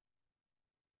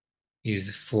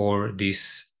is for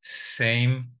this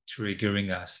same triggering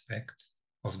aspect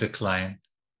of the client,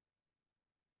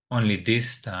 only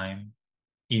this time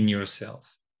in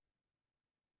yourself.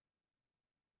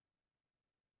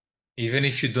 Even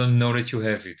if you don't know that you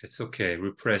have it, it's okay,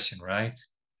 repression, right?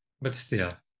 But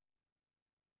still,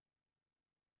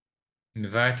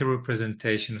 invite a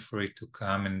representation for it to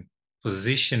come and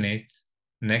position it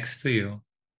next to you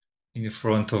in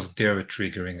front of their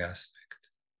triggering aspect.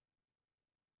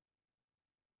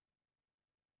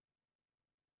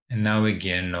 And now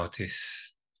again,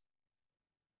 notice,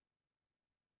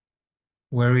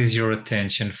 where is your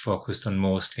attention focused on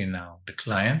mostly now? The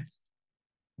client,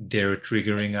 their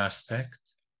triggering aspect,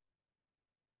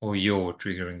 or your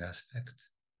triggering aspect?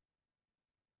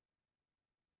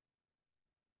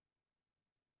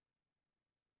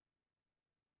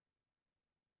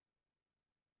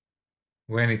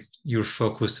 When you're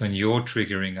focused on your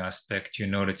triggering aspect, you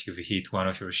know that you've hit one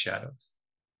of your shadows.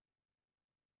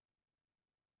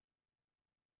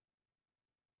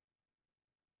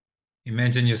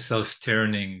 Imagine yourself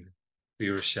turning to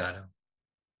your shadow.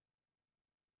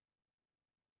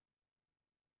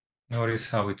 Notice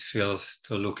how it feels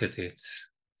to look at it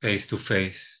face to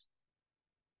face.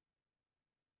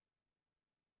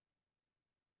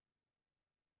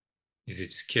 Is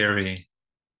it scary?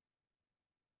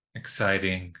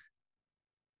 Exciting?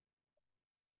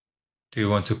 Do you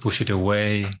want to push it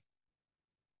away?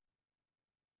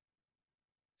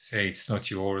 Say it's not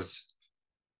yours?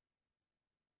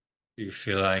 Do you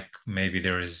feel like maybe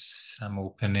there is some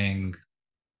opening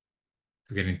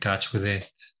to get in touch with it?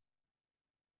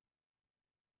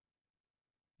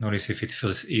 Notice if it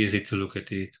feels easy to look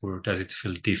at it, or does it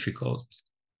feel difficult?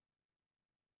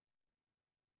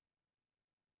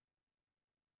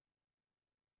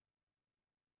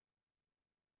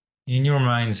 In your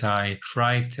mind's eye,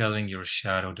 try telling your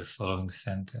shadow the following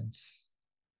sentence.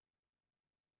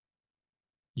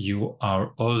 You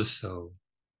are also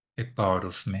a part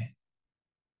of me.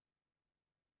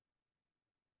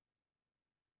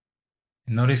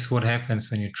 Notice what happens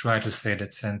when you try to say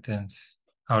that sentence.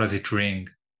 How does it ring?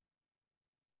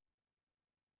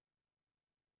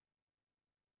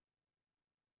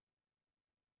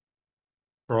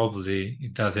 Probably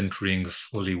it doesn't ring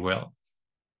fully well.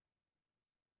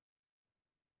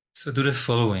 So do the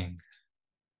following.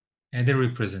 Add a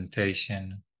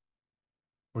representation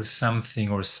for something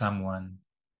or someone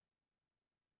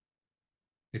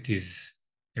that is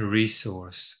a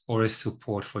resource or a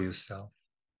support for yourself,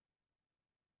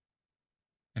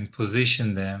 and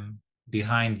position them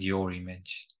behind your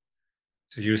image.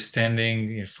 So you're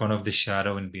standing in front of the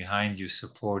shadow, and behind you,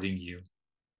 supporting you,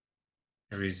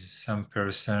 there is some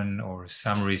person or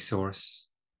some resource.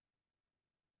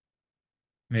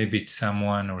 Maybe it's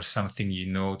someone or something you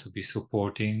know to be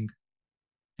supporting,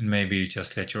 and maybe you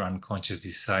just let your unconscious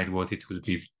decide what it will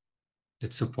be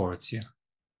that supports you.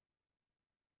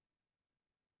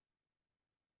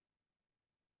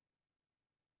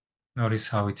 Notice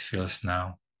how it feels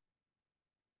now.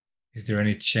 Is there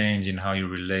any change in how you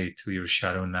relate to your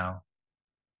shadow now?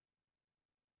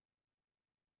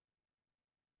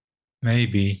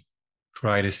 Maybe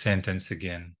try the sentence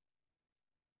again.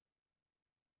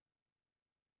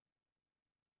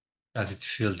 Does it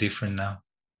feel different now?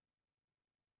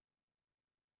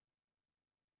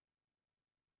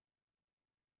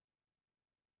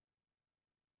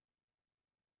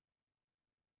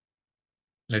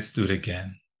 Let's do it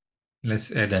again.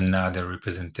 Let's add another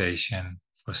representation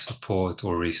for support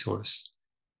or resource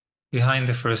behind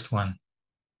the first one.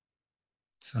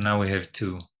 So now we have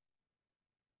two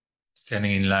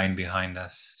standing in line behind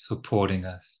us, supporting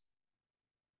us.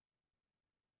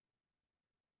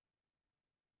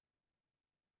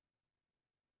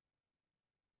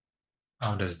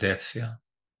 How does that feel?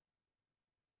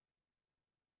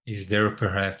 Is there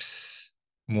perhaps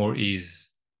more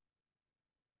ease,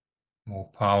 more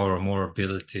power, or more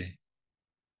ability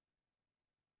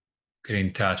Get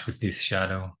in touch with this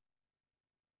shadow.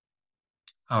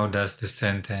 How does the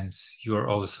sentence, "You are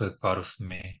also a part of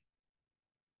me,"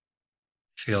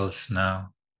 feels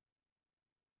now?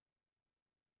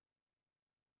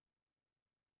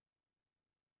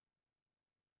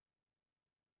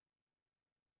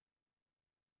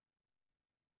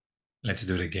 Let's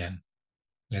do it again.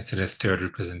 Let's add a third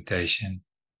representation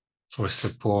for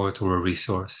support or a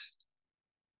resource.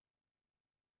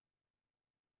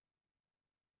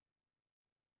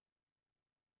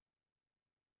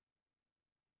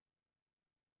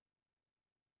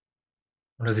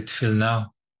 How does it feel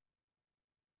now?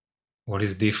 What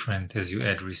is different as you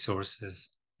add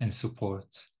resources and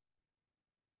supports?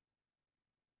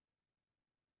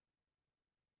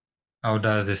 How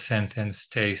does the sentence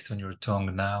taste on your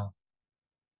tongue now?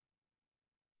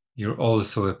 You're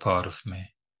also a part of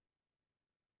me.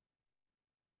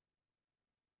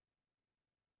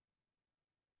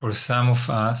 For some of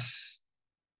us,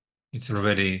 it's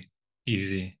already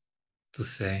easy to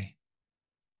say.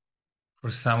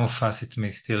 For some of us, it may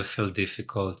still feel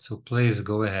difficult, so please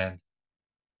go ahead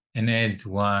and add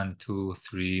 1, 2,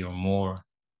 3, or more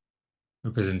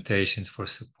representations for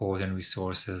support and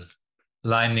resources,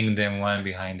 lining them one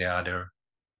behind the other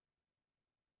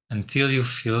until you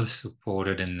feel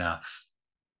supported enough.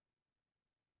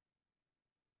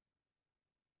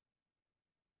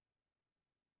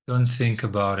 Don't think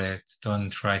about it. Don't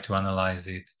try to analyze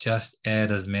it. Just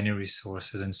add as many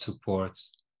resources and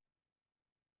supports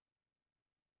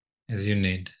as you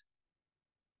need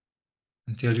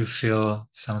until you feel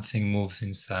something moves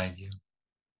inside you.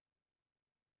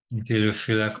 Until you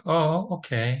feel like, oh,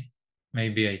 okay,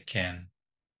 maybe I can.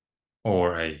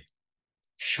 Or I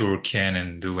sure can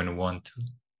and do and want to.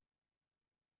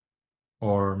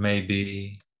 Or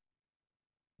maybe,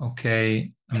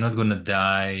 okay, I'm not gonna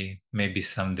die. Maybe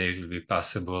someday it will be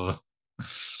possible.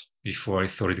 Before I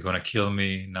thought it's gonna kill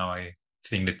me. Now I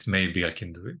think that maybe I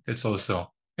can do it. That's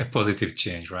also a positive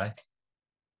change, right?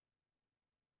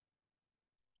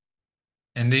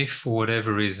 And if for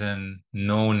whatever reason,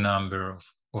 no number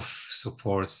of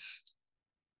supports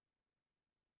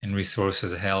and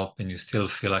resources help and you still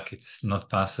feel like it's not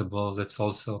possible, that's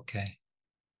also okay.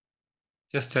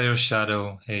 Just tell your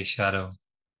shadow, hey shadow,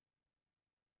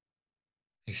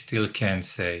 I still can't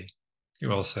say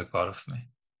you're also a part of me.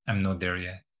 I'm not there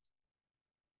yet.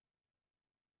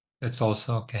 That's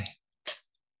also okay.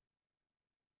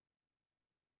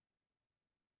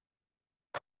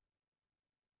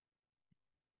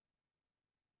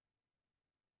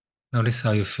 Notice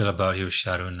how you feel about your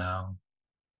shadow now.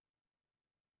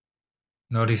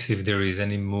 Notice if there is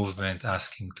any movement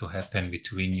asking to happen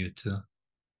between you two.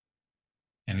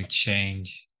 Any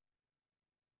change.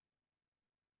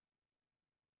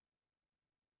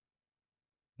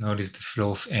 Notice the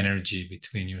flow of energy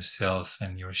between yourself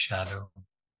and your shadow.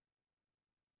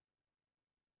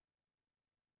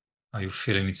 How you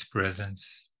feel in its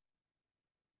presence?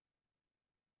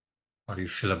 How do you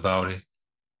feel about it?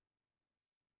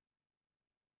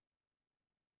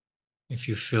 If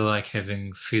you feel like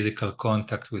having physical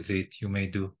contact with it, you may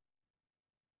do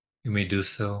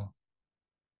so.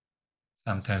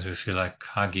 Sometimes we feel like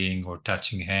hugging or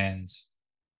touching hands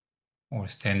or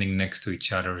standing next to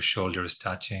each other, shoulders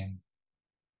touching,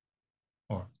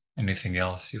 or anything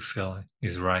else you feel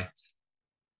is right.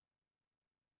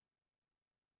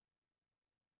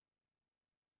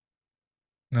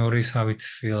 Notice how it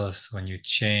feels when you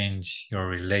change your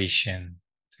relation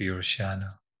to your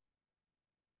shadow.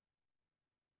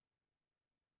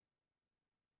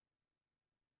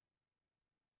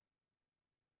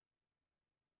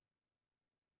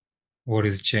 What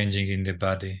is changing in the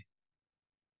body?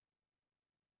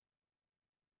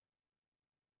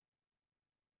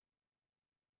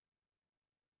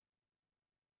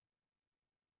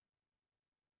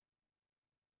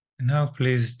 Now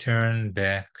please turn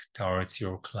back towards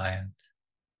your client,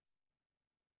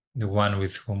 the one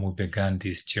with whom we began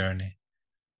this journey.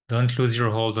 Don't lose your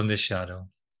hold on the shadow.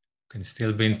 You can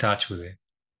still be in touch with it.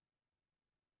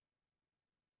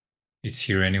 It's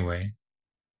here anyway.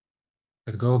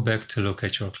 But go back to look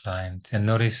at your client and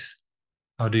notice,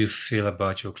 how do you feel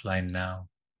about your client now?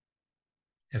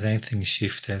 Has anything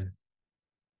shifted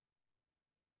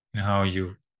in how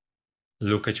you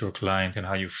look at your client and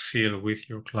how you feel with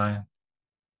your client?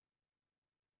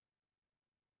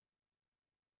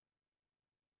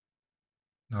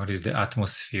 Notice the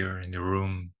atmosphere in the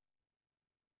room.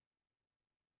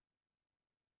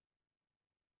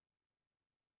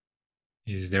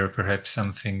 Is there perhaps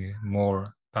something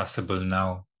more possible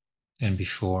now than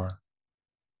before?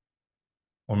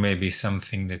 Or maybe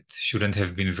something that shouldn't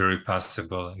have been very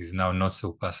possible is now not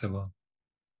so possible.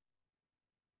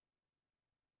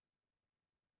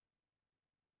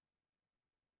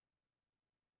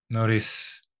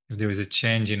 Notice if there is a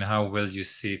change in how well you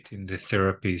sit in the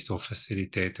therapist or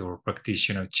facilitator or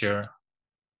practitioner chair.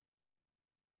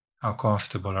 How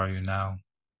comfortable are you now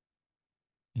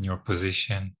in your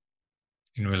position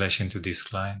in relation to this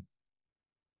client?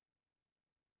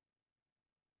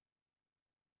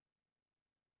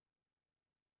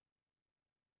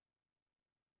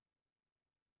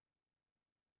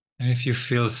 And if you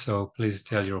feel so, please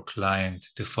tell your client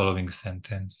the following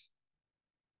sentence.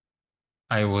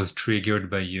 I was triggered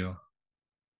by you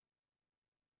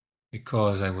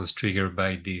because I was triggered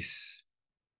by this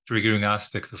triggering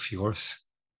aspect of yours.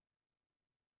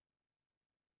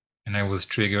 And I was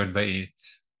triggered by it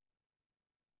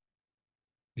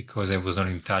because I was not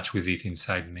in touch with it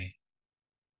inside me.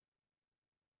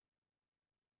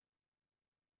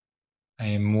 I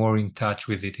am more in touch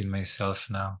with it in myself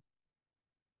now.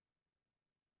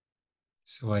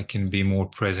 So I can be more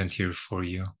present here for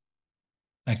you.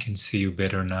 I can see you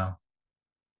better now.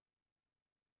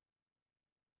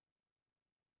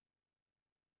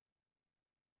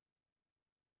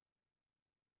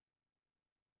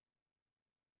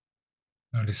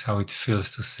 Notice how it feels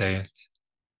to say it.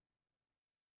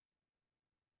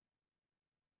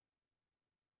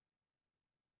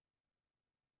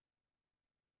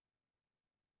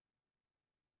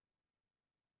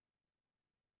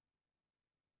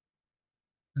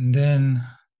 And then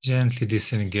gently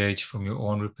disengage from your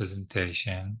own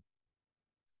representation.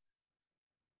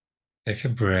 Take a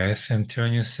breath and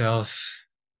turn yourself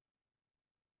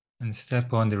and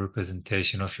step on the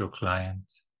representation of your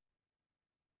client.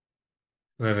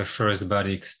 To have a first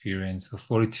body experience of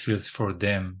what it feels for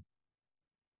them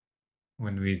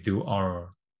when we do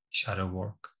our shadow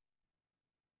work.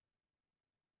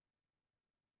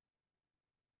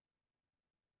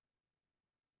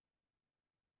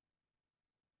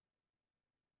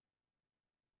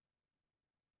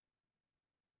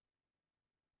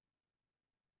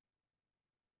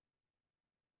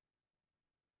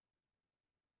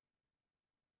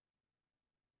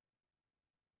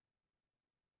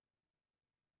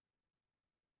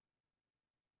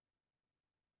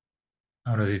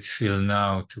 How does it feel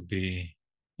now to be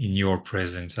in your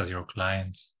presence as your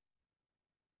client?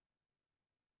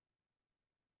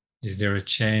 Is there a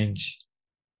change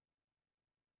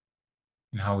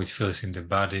in how it feels in the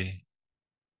body?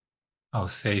 How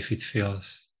safe it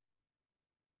feels?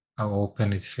 How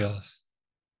open it feels?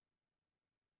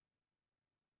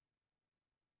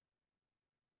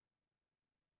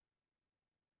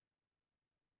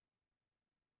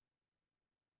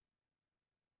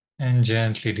 And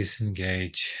gently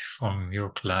disengage from your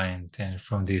client and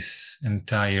from this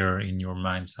entire in your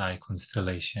mind's eye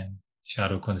constellation,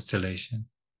 shadow constellation.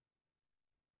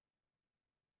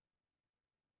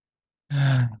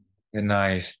 A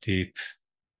nice, deep,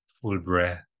 full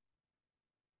breath.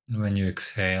 And when you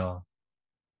exhale,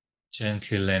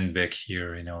 gently land back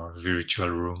here in our virtual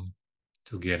room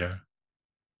together.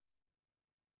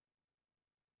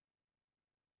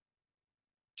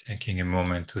 Taking a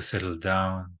moment to settle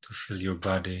down, to feel your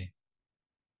body.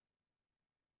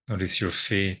 Notice your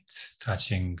feet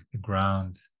touching the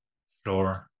ground,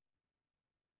 floor,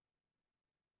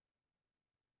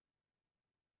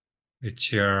 the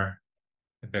chair,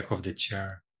 the back of the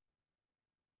chair.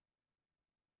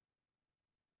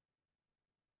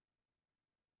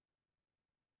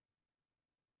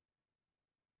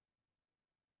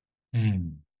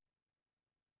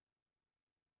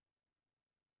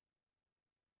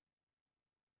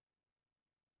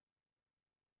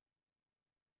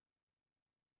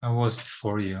 How was it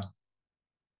for you?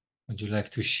 Would you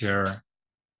like to share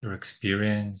your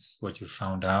experience, what you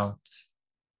found out?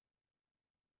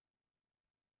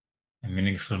 A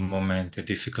meaningful moment, a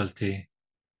difficulty?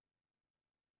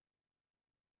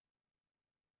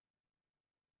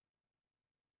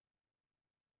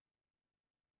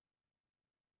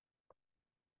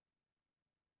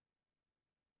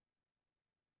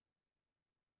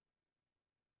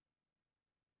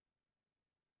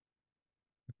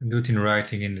 You can do it in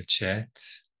writing in the chat.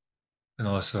 You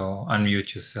can also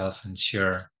unmute yourself and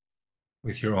share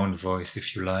with your own voice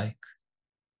if you like.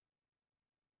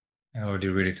 I already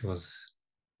read it. It was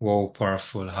whoa,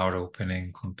 powerful,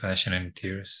 heart-opening, compassion and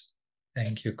tears.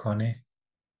 Thank you, Connie.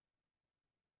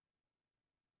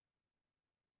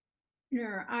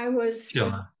 Nir, I was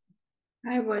Sure.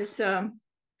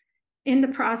 in the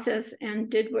process and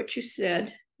did what you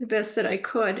said the best that I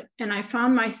could, and I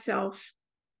found myself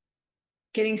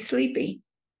getting sleepy,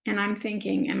 and I'm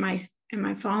thinking, am I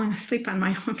falling asleep on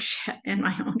my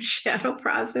own shadow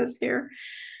process here?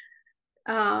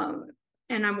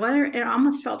 And I wonder, it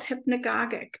almost felt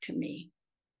hypnagogic to me.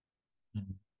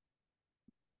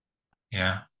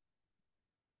 Yeah.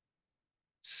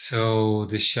 So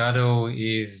the shadow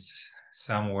is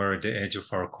somewhere at the edge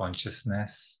of our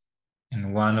consciousness,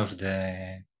 and one of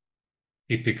the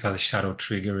typical shadow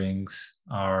triggerings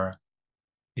are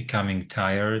becoming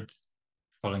tired,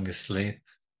 falling asleep,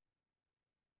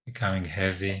 becoming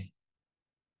heavy,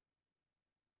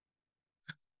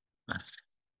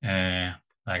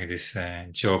 like this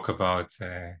joke about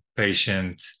a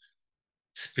patient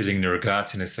spilling their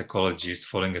guts and a psychologist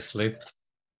falling asleep.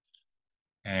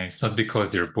 And it's not because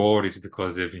they're bored, it's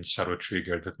because they've been shadow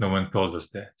triggered, but no one told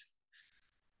us that.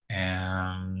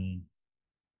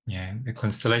 Yeah, the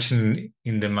constellation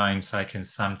in the mind side can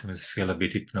sometimes feel a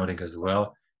bit hypnotic as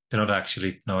well. They're not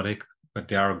actually hypnotic, but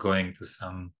they are going to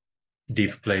some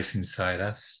deep place inside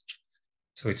us.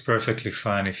 So it's perfectly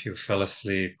fine if you fell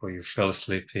asleep or you fell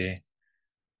sleepy.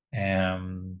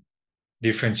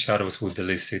 Different shadows would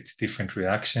elicit different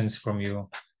reactions from you.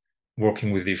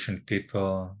 Working with different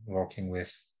people, working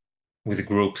with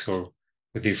groups or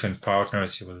with different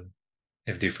partners, you will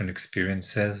have different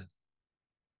experiences.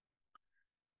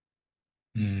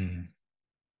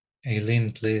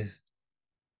 Aileen, please.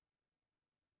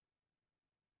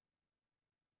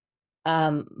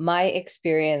 My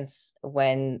experience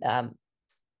when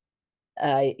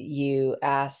you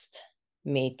asked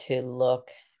me to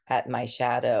look at my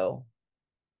shadow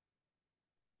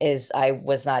is I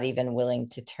was not even willing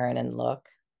to turn and look.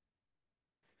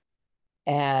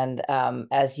 And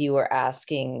as you were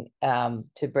asking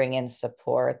to bring in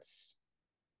supports,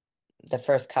 the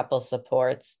first couple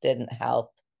supports didn't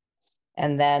help.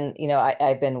 And then, you know,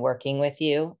 I've been working with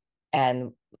you,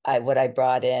 and what I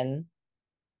brought in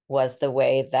was the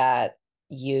way that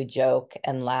you joke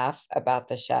and laugh about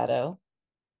the shadow.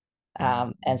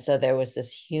 And so there was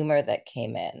this humor that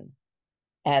came in.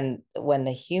 And when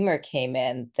the humor came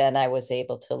in, then I was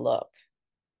able to look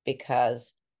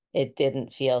because it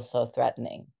didn't feel so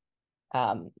threatening.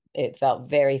 It felt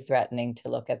very threatening to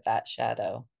look at that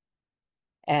shadow.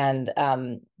 And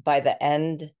by the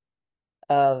end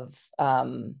of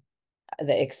the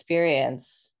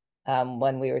experience,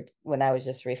 when I was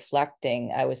just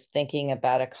reflecting, I was thinking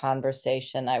about a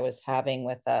conversation I was having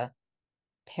with a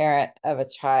parent of a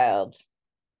child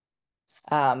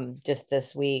just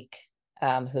this week,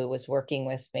 who was working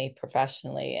with me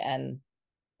professionally. And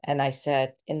I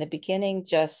said, in the beginning,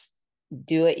 just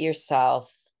do it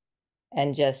yourself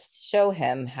and just show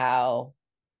him how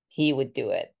he would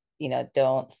do it. You know,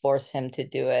 don't force him to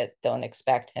do it. Don't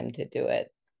expect him to do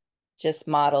it. Just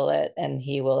model it, and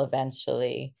he'll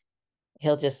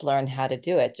just learn how to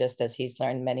do it, just as he's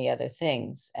learned many other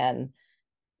things. And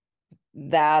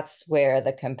that's where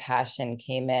the compassion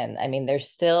came in. I mean, there's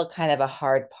still kind of a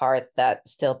hard part that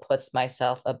still puts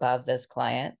myself above this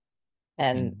client.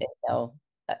 And, you know,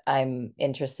 I'm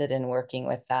interested in working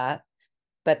with that.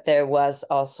 But there was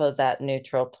also that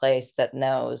neutral place that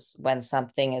knows when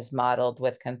something is modeled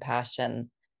with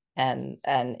compassion, and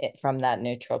from that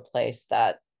neutral place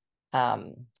that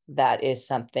that is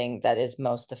something that is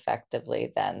most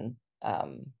effectively then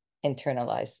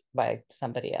internalized by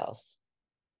somebody else.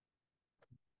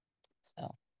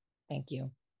 So, thank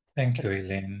you. Thank you,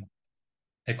 Aileen.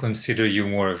 I consider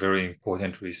humor a very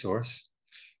important resource.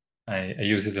 I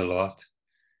use it a lot.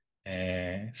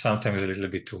 Sometimes a little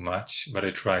bit too much, but I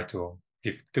try to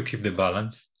keep the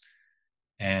balance.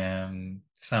 And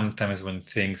sometimes when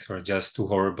things are just too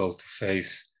horrible to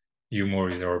face, humor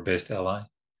is our best ally.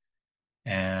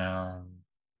 And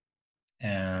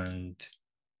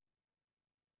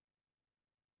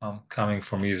coming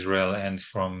from Israel and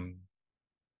from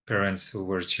parents who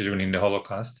were children in the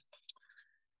Holocaust,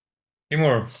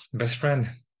 humor, best friend.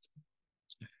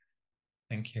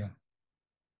 Thank you.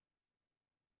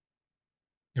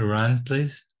 Iran,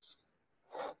 please.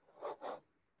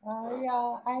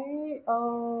 Yeah, I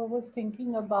was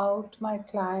thinking about my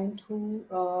client who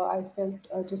I felt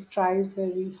just tries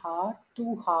very hard,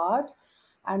 too hard,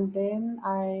 and then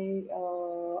I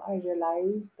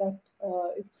realized that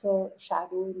it's a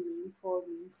shadow in me for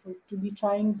to be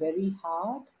trying very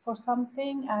hard for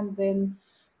something, and then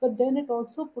but then it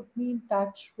also put me in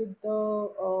touch with the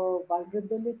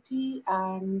vulnerability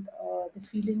and the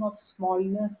feeling of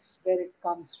smallness where it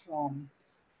comes from,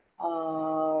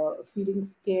 feeling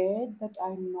scared that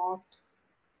I'm not,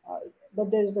 that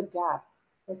there is a gap.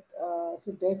 But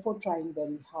so therefore trying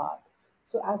very hard.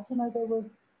 So as soon as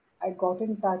I got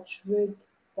in touch with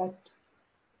that.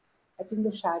 I think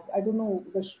the shadow. I don't know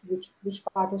which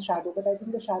part is shadow, but I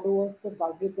think the shadow was the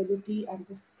vulnerability and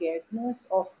the scaredness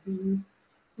of being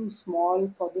too small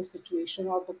for the situation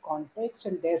or the context,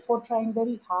 and therefore trying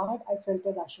very hard. I felt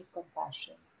a rush of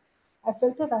compassion. I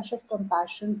felt a rush of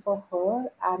compassion for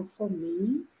her and for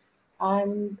me,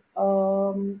 and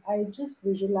I just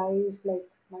visualize like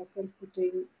myself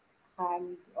putting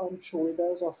hands on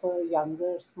shoulders of a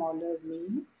younger, smaller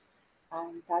me,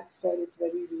 and that felt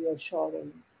very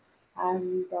reassuring.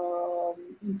 And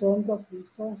in terms of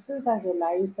resources, I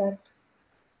realized that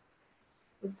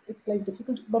it's like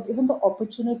difficult, but even the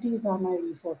opportunities are my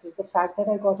resources. The fact that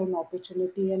I got an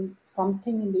opportunity and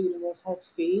something in the universe has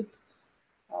faith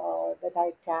that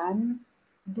I can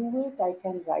do it, I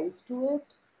can rise to it,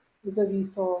 is a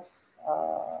resource.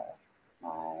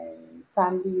 My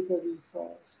family is a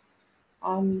resource,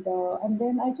 and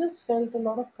then I just felt a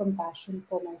lot of compassion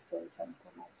for myself and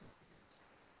for my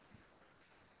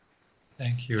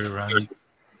Thank you, Irani.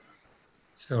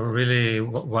 So really,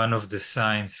 one of the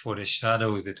signs for the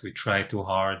shadow is that we try too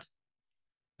hard.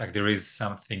 Like there is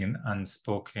something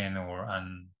unspoken or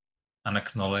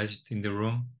unacknowledged in the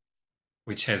room,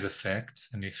 which has effects.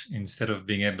 And if instead of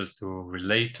being able to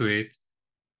relate to it,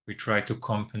 we try to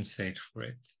compensate for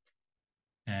it.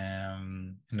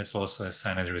 And that's also a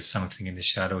sign that there is something in the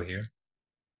shadow here.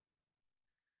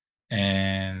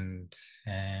 And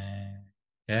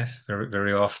yes, very,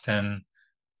 very often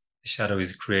the shadow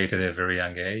is created at a very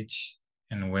young age,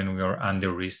 and when we are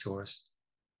under-resourced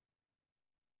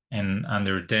and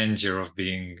under danger of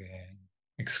being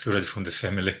excluded from the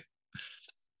family.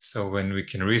 So when we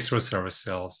can resource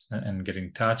ourselves and get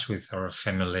in touch with our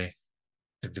family,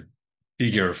 the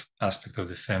bigger aspect of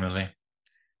the family,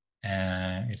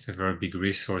 it's a very big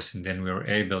resource, and then we are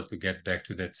able to get back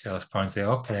to that self-power and say,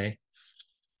 okay,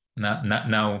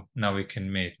 now we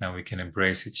can meet, now we can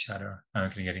embrace each other, now we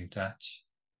can get in touch.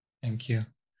 Thank you.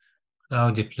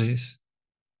 Claudia, please.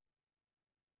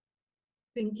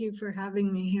 Thank you for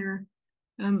having me here.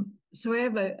 So I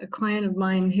have a client of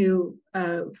mine who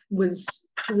was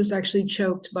actually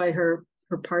choked by her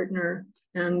partner,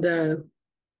 and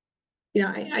you know,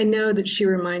 I know that she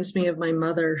reminds me of my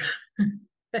mother.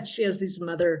 That she has these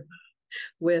mother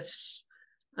whiffs,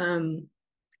 and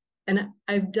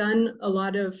I've done a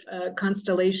lot of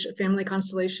family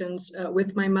constellations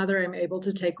with my mother. I'm able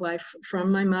to take life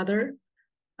from my mother,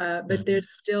 but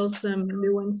there's still some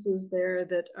nuances there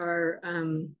that are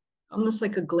almost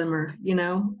like a glimmer, you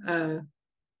know.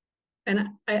 And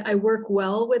I work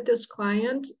well with this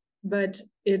client, but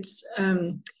it's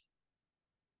you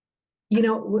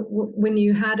know, when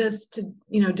you had us to,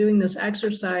 you know, doing this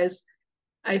exercise,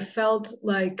 I felt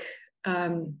like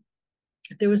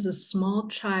there was a small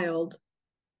child,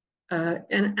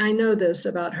 and I know this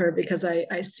about her because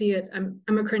I see it. I'm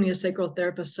a craniosacral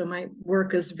therapist, so my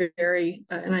work is very,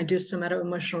 and I do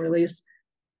somato-emotional release,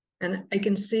 and I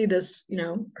can see this, you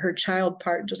know, her child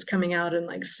part just coming out and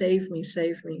like, save me,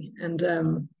 and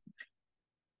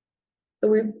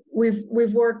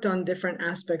we've worked on different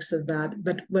aspects of that.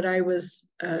 But what I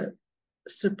was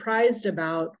surprised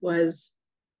about was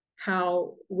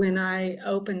how when I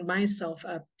opened myself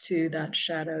up to that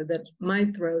shadow, that my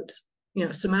throat, you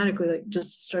know, somatically like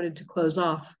just started to close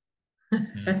off.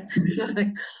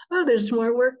 Like, oh, there's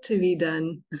more work to be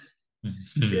done.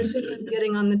 Good thing I'm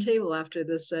getting on the table after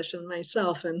this session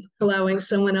myself and allowing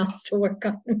someone else to work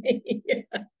on me.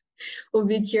 We'll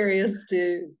be curious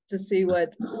to see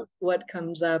what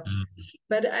comes up.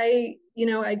 But I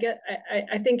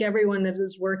think everyone that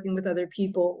is working with other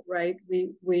people, right?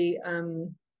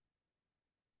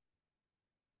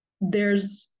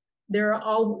 There's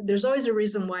always a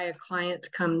reason why a client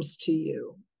comes to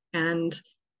you, and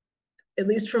at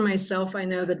least for myself, I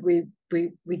know that we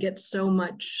get so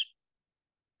much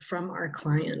from our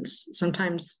clients,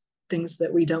 sometimes things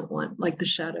that we don't want, like the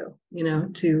shadow, you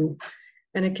know,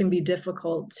 and it can be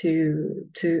difficult to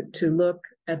look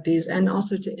at these and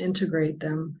also to integrate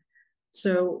them.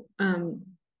 So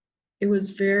it was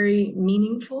very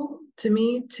meaningful to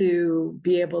me to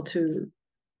be able to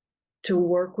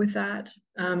work with that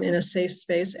in a safe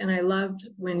space. And I loved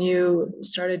when you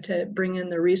started to bring in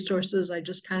the resources. I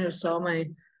just kind of saw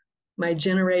my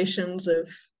generations of,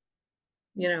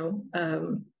 you know,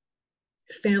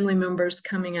 family members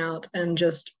coming out and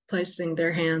just placing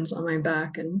their hands on my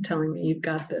back and telling me, you've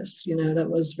got this, you know. That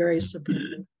was very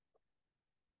supportive.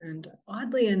 And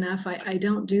oddly enough, I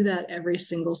don't do that every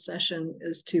single session,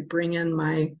 is to bring in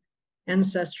my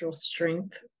ancestral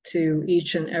strength to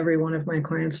each and every one of my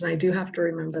clients. And I do have to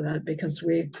remember that, because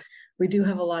we do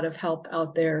have a lot of help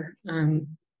out there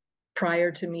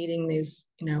prior to meeting these,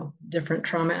 you know, different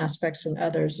trauma aspects in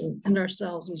others and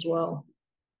ourselves as well.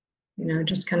 You know,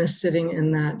 just kind of sitting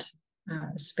in that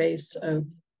space of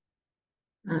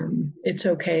it's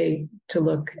okay to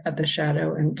look at the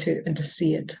shadow and to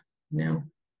see it, you know.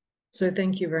 So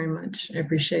thank you very much. I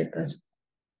appreciate this.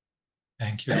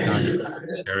 Thank you, Claudia,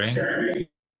 for sharing.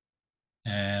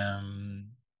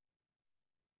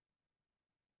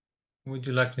 Would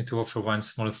you like me to offer one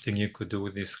small thing you could do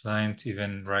with this client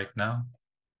even right now?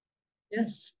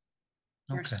 Yes.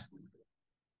 Okay.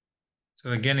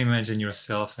 So again, imagine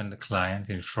yourself and the client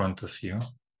in front of you.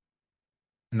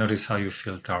 Notice how you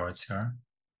feel towards her,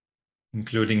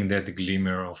 including that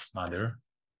glimmer of mother.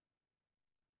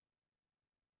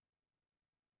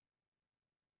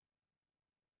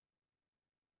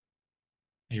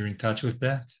 You're in touch with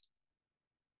that?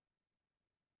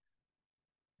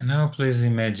 And now please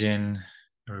imagine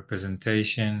a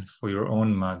representation for your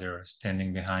own mother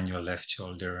standing behind your left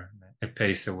shoulder, a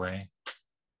pace away.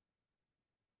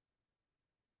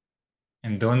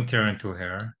 And don't turn to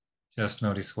her. Just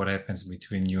notice what happens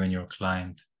between you and your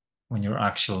client when your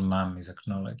actual mom is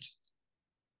acknowledged.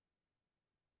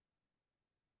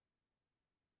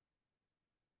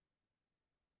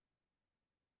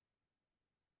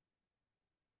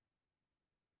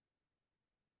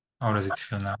 How does it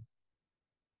feel now?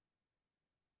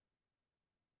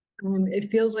 It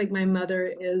feels like my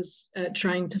mother is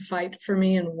trying to fight for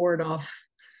me and ward off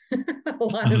a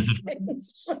lot of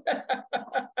things.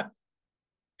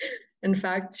 In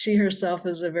fact, she herself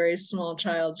is a very small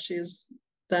child. She's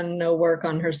done no work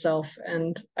on herself,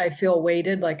 and I feel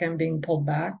weighted, like I'm being pulled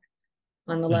back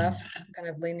on the left, kind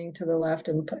of leaning to the left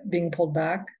and being pulled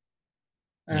back.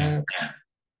 Yeah.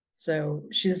 So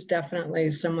she's definitely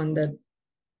someone that.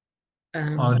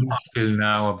 How do you feel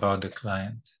now about the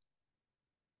client?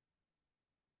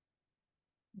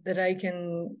 That I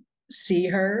can see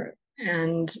her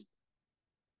and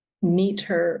meet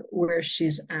her where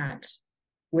she's at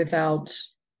without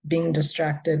being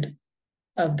distracted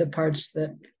of the parts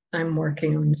that I'm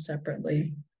working on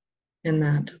separately in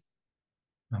that.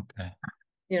 Okay.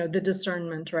 You know, the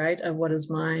discernment, right, of what is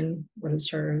mine, what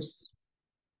is hers,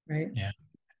 right? Yeah.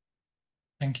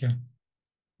 Thank you.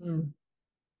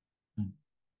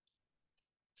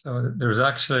 So there's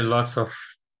actually lots of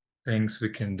things we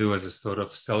can do as a sort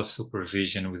of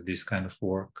self-supervision with this kind of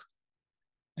work,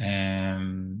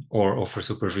 or offer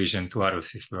supervision to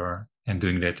others if we're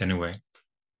doing that anyway.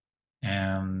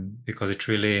 Because it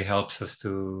really helps us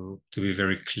to be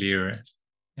very clear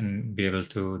and be able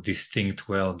to distinct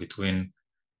well between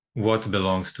what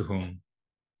belongs to whom,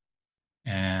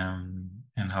 and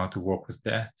how to work with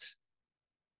that.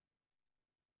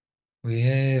 We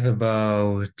have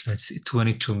about, let's see,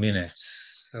 22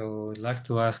 minutes. So I'd like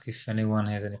to ask if anyone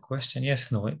has any question. Yes,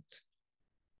 Noit.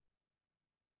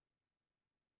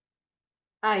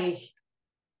 I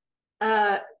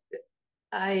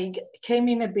came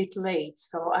in a bit late,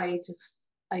 so I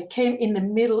came in the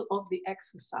middle of the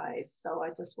exercise. So I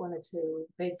just wanted to,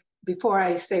 before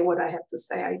I say what I have to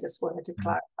say, I just wanted to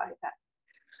clarify that.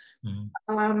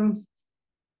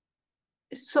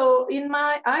 So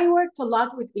I worked a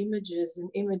lot with images and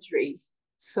imagery.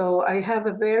 So I have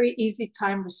a very easy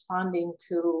time responding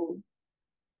to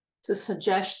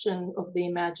suggestion of the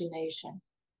imagination.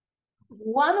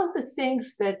 One of the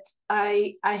things that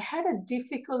I had a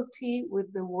difficulty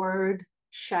with the word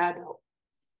shadow.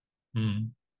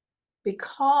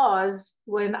 Because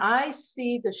when I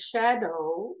see the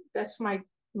shadow, that's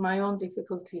my own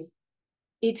difficulty.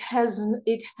 It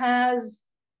has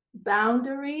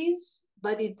boundaries,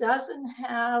 but it doesn't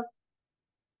have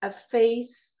a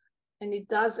face, and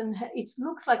it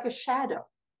looks like a shadow.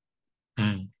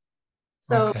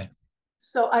 So, okay.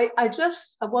 So I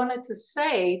wanted to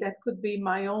say, that could be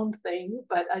my own thing,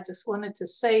 but I just wanted to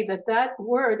say that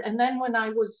word. And then when I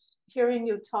was hearing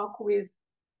you talk with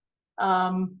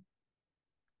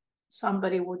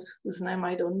somebody whose name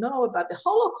I don't know, about the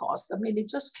Holocaust, I mean, it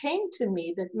just came to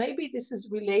me that maybe this is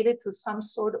related to some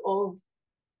sort of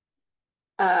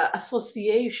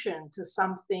association to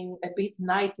something a bit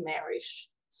nightmarish.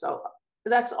 So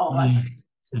that's all I have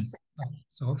to say.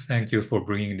 So thank you for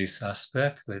bringing this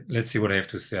aspect. Let's see what I have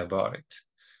to say about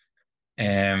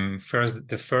it. First,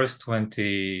 the first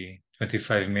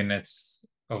 25 minutes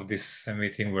of this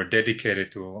meeting were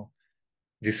dedicated to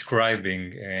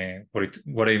describing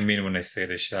what I mean when I say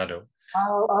the shadow.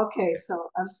 Oh, okay.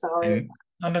 So I'm sorry.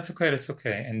 No, that's okay. That's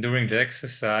okay. And during the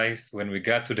exercise, when we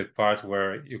got to the part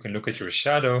where you can look at your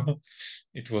shadow,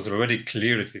 it was already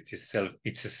clear that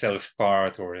it's a self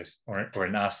part or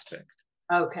an aspect.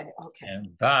 Okay.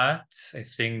 But I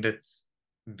think that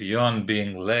beyond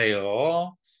being lay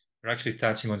or you're actually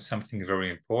touching on something very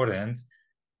important,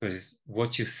 because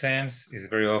what you sense is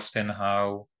very often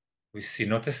how we see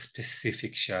not a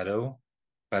specific shadow,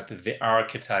 but the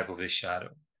archetype of the shadow.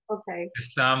 Okay. The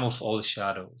sum of all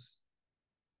shadows.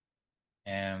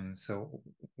 And so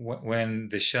when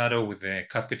the shadow with the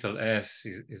capital S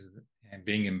is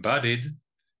being embodied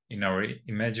in our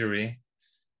imagery,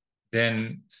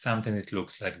 then sometimes it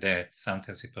looks like that.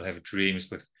 Sometimes people have dreams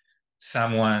with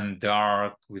someone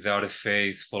dark without a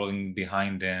face following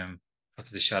behind them.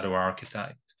 That's the shadow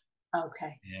archetype.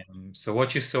 Okay. So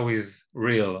what you saw is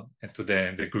real, and to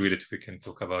the degree that we can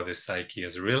talk about the psyche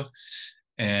as real.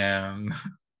 All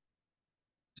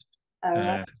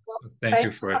right. So thank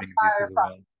you for adding this as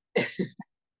well.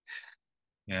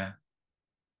 Yeah.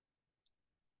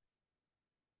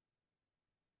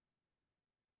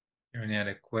 Any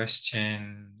other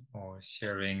question or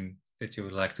sharing that you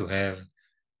would like to have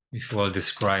before I'll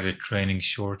describe the training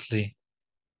shortly?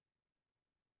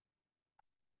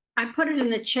 I put it in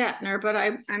the chat, Nir, but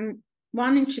I'm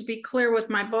wanting to be clear with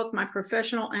both my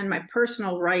professional and my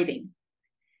personal writing.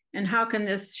 And how can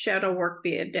this shadow work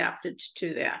be adapted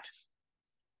to that?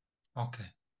 Okay.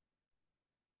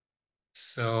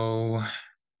 So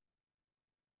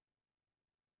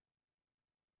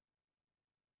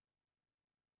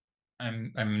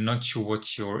I'm not sure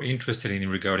what you're interested in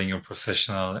regarding your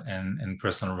professional and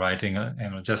personal writing,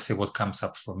 and I'll just say what comes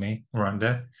up for me around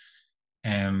that.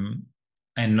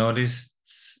 I noticed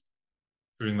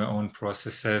during my own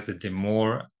processes that the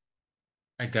more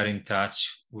I got in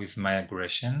touch with my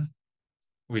aggression,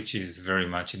 which is very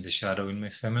much in the shadow in my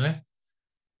family,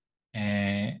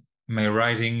 my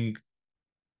writing,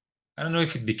 I don't know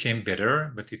if it became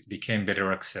better, but it became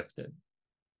better accepted.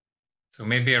 So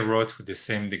maybe I wrote with the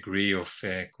same degree of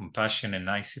compassion and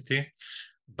nicety,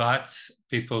 but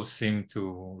people seem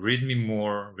to read me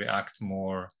more, react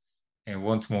more, and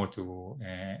want more to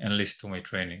enlist to my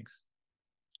trainings.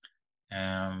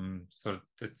 So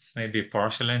that's maybe a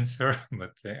partial answer,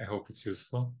 but I hope it's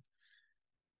useful.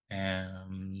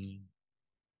 In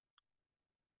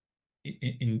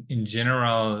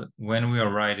general, when we are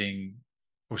writing,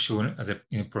 for sure,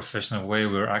 in a professional way,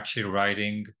 we're actually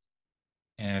writing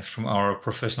from our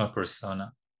professional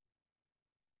persona.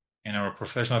 And our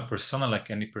professional persona, like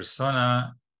any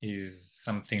persona, is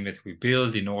something that we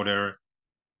build in order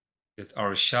that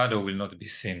our shadow will not be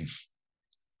seen.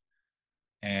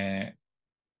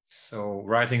 So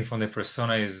writing from the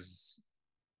persona is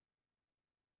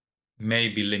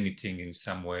maybe limiting in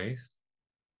some ways.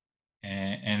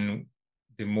 And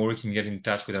the more we can get in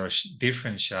touch with our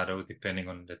different shadows, depending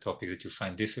on the topic that you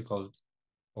find difficult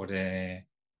or the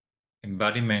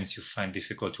embodiments you find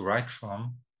difficult to write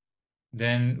from,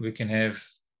 then we can have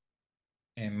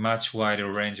a much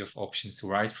wider range of options to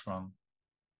write from.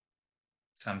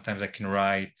 Sometimes I can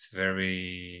write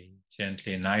very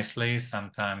gently and nicely.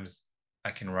 Sometimes I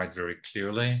can write very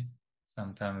clearly.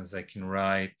 Sometimes I can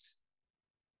write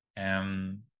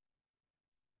and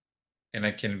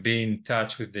I can be in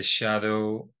touch with the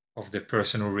shadow of the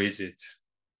person who reads it.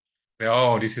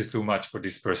 Oh, this is too much for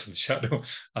this person's shadow.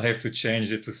 I have to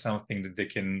change it to something that they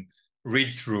can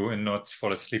read through and not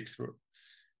fall asleep through.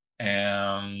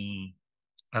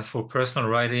 As for personal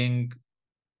writing,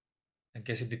 I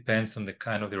guess it depends on the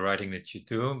kind of the writing that you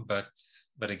do, but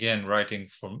again,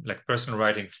 personal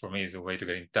writing for me is a way to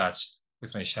get in touch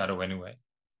with my shadow anyway.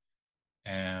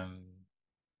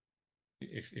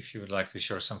 If you would like to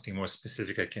share something more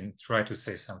specific, I can try to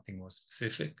say something more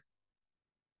specific.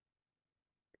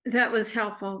 That was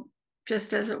helpful,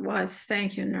 just as it was.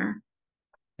 Thank you, Nir.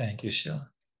 Thank you,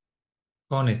 Sheila.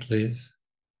 Connie, please.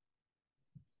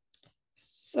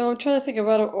 So I'm trying to think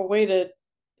about a way to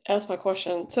ask my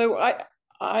question. So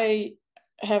I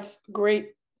have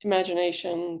great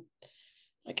imagination.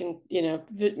 I can,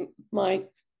 my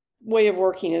way of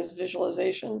working is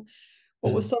visualization.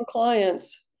 But with some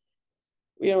clients,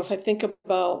 if I think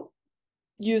about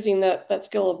using that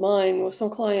skill of mine with some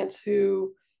clients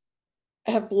who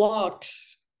have blocked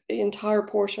the entire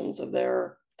portions of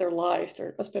their life,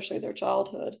 especially their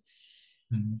childhood,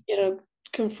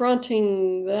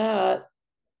 confronting that,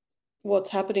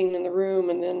 what's happening in the room,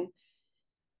 and then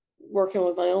working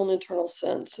with my own internal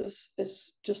sense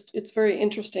is just, it's very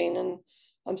interesting, and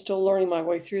I'm still learning my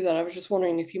way through that. I was just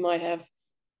wondering if you might have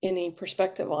any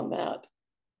perspective on that.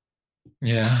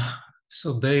 Yeah.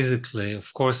 So basically,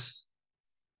 of course,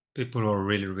 people are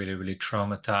really, really, really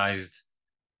traumatized.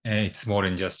 And it's more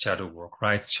than just shadow work,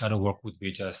 right? Shadow work would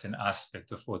be just an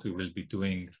aspect of what we will be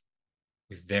doing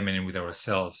with them and with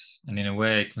ourselves. And in a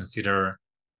way, I consider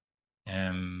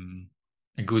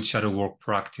a good shadow work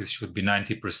practice should be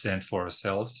 90% for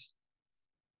ourselves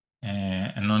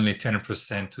and only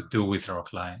 10% to do with our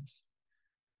clients.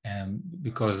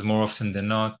 Because more often than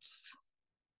not,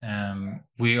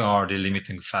 we are the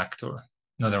limiting factor,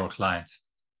 not our clients.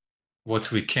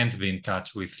 What we can't be in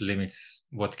touch with limits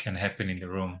what can happen in the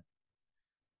room.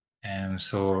 And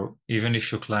so even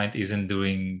if your client isn't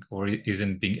doing or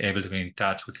isn't being able to get in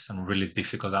touch with some really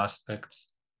difficult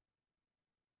aspects,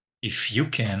 if you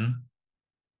can,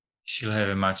 she'll have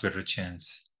a much better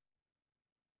chance.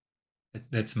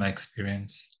 That's my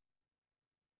experience.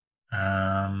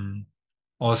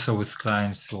 Also with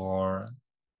clients who are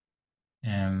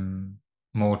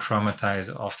more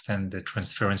traumatized, often the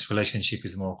transference relationship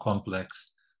is more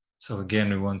complex. So again,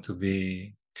 we want to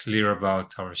be clear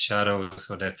about our shadow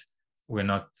so that we're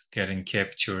not getting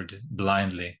captured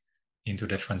blindly into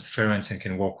the transference and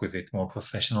can work with it more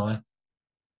professionally.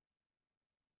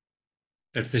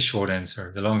 That's the short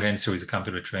answer. The long answer is come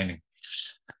to the training.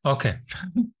 Okay.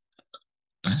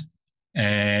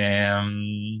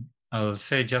 I'll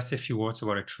say just a few words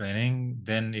about the training.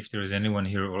 Then if there is anyone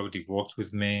here who already worked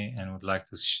with me and would like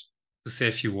to say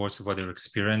a few words about their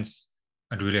experience,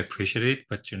 I'd really appreciate it,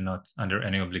 but you're not under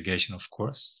any obligation, of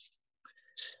course.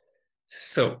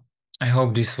 So I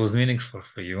hope this was meaningful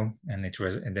for you and that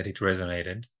it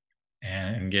resonated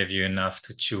and gave you enough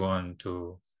to chew on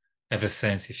to have a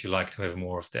sense if you like to have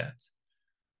more of that.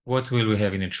 What will we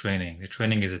have in the training? The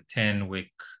training is a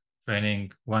 10-week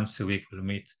training. Once a week, we'll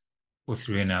meet for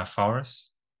 3.5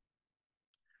 hours.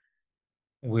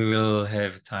 We will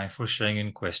have time for sharing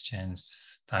in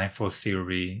questions, time for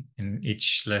theory. In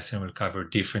each lesson, we'll cover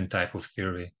different type of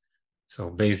theory.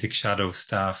 So basic shadow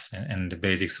stuff and the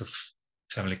basics of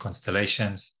family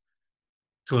constellations.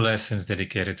 2 lessons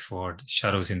dedicated for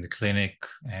shadows in the clinic,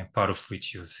 part of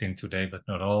which you've seen today, but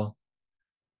not all.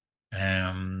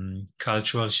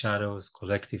 Cultural shadows,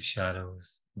 collective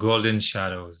shadows, golden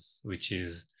shadows, which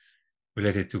is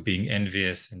related to being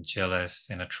envious and jealous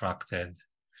and attracted.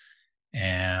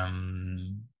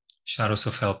 Shadows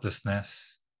of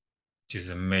helplessness, which is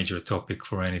a major topic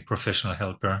for any professional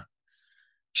helper.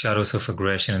 Shadows of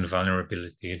aggression and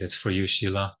vulnerability, that's for you,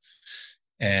 Sheila.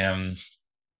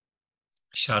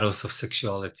 Shadows of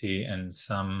sexuality and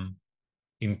some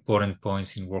important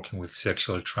points in working with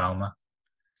sexual trauma.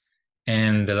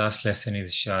 And the last lesson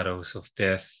is shadows of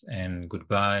death and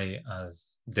goodbye,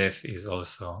 as death is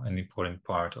also an important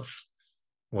part of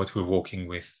what we're working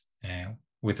with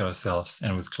ourselves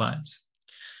and with clients.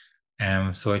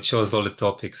 So I chose all the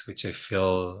topics which I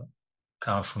feel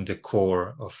come from the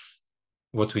core of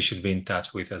what we should be in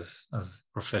touch with as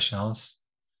professionals.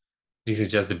 This is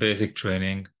just the basic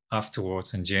training.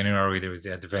 Afterwards, in January, there is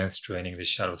the advanced training, the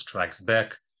Shadow Strikes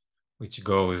Back, which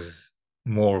goes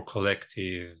more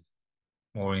collective,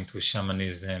 more into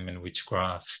shamanism and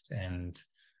witchcraft, and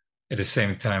at the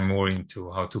same time more into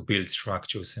how to build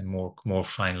structures and more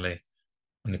finely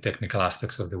on the technical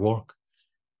aspects of the work.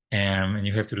 And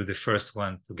you have to do the first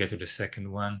one to get to the second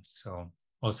one. So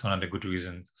also another good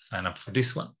reason to sign up for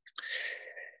this one.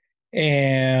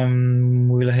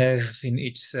 We'll have in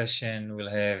each session, we'll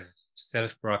have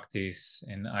self-practice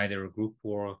and either group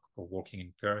work or working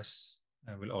in pairs.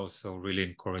 I will also really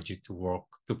encourage you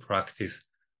to practice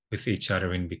with each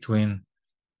other in between.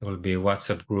 There will be a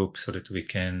WhatsApp group so that we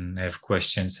can have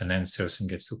questions and answers and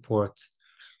get support.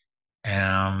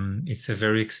 It's a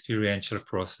very experiential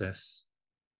process.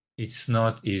 It's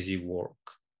not easy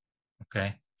work,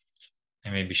 okay? I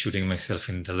may be shooting myself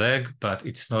in the leg, but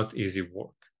it's not easy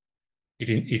work.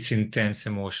 It's intense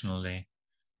emotionally.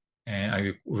 And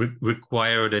I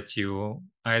require that you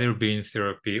either be in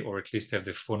therapy or at least have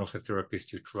the phone of a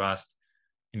therapist you trust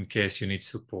in case you need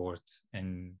support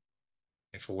and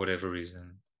for whatever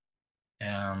reason.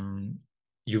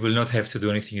 You will not have to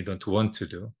do anything you don't want to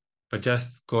do, but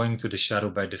just going to the shadow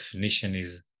by definition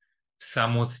is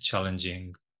somewhat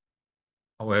challenging.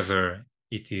 However,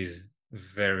 it is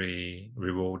very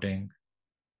rewarding,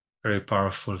 very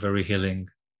powerful, very healing.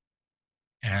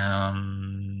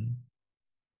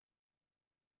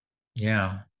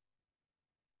 Yeah.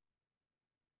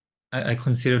 I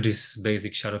consider this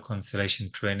basic shadow constellation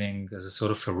training as a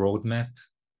sort of a roadmap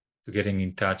to getting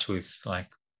in touch with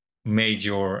like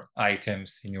major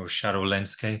items in your shadow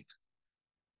landscape.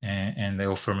 And I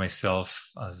offer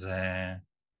myself as I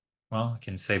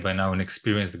can say by now, an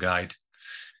experienced guide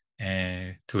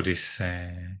to this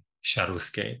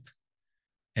shadowscape.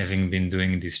 Having been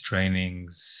doing these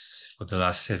trainings for the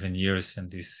last 7 years, and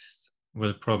this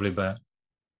will probably be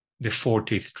the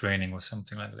 40th training or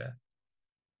something like that.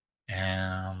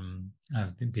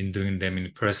 I've been doing them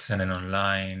in person and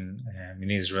online, in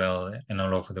Israel and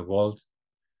all over the world.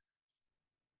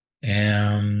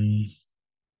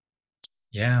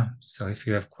 Yeah, so if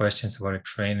you have questions about a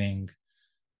training,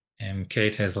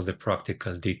 Kate has all the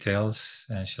practical details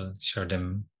and she'll share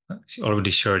them. She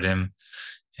already shared them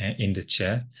in the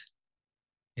chat.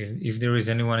 If there is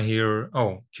anyone here,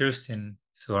 Kirsten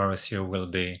Suarez here will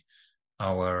be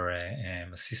our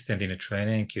assistant in the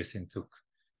training. Kirsten took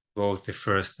both the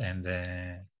first and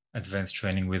the advanced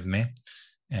training with me.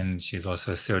 and she's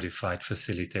also a certified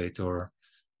facilitator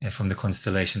from the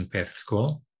Constellation Path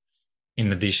School,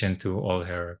 in addition to all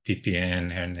her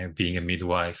PPN and being a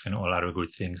midwife and all other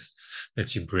good things that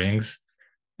she brings.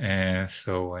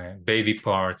 So baby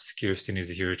parts, Kirsten is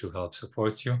here to help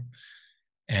support you.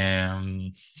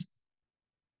 To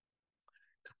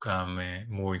come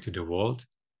more into the world.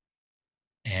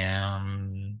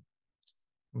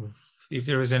 If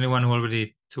there is anyone who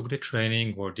already took the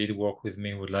training or did work with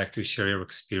me, would like to share your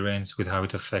experience with how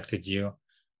it affected you,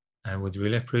 I would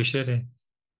really appreciate it.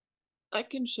 I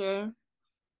can share.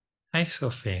 Hi,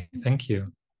 Sophie. Thank you.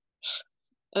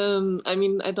 I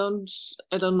mean, I don't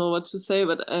know what to say,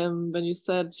 but when you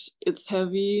said it's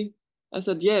heavy, I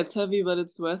said, yeah, it's heavy, but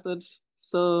it's worth it.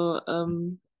 So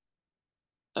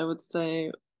I would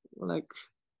say, like,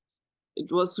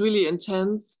 it was really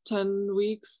intense, 10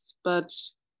 weeks, but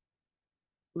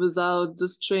without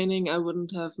this training, I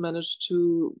wouldn't have managed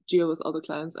to deal with all the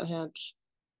clients I had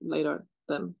later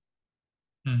then.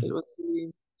 It was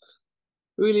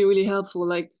really, really helpful.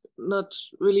 Like, not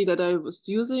really that I was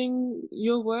using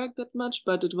your work that much,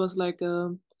 but it was like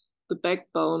the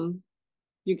backbone.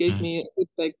 You gave me a good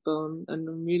backbone, and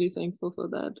I'm really thankful for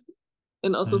that.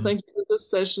 And also thank you for this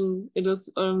session. It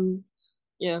was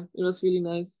yeah, it was really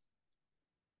nice.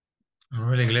 I'm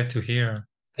really glad to hear.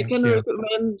 I can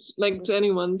recommend, like, to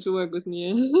anyone to work with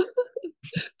me.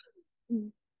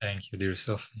 Thank you, dear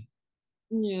Sophie.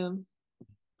 Yeah.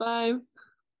 Bye.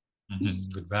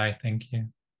 Goodbye. Thank you.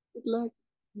 Good luck.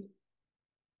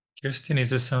 Kirsten, is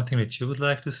there something that you would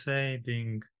like to say,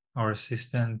 being our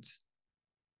assistant?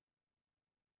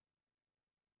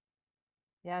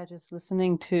 Yeah, just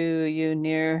listening to you,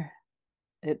 Nir,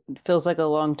 it feels like a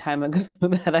long time ago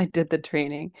that I did the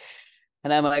training.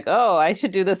 And I'm like, oh, I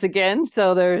should do this again.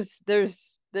 So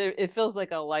it feels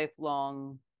like a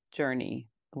lifelong journey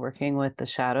working with the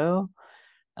shadow.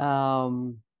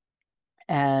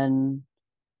 And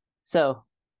so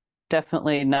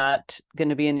definitely not going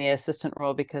to be in the assistant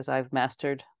role because I've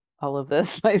mastered all of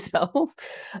this myself.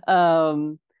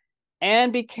 And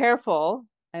be careful,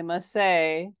 I must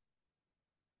say,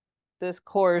 this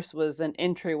course was an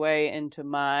entryway into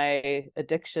my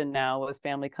addiction now with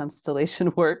family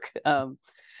constellation work.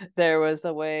 There was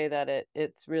a way that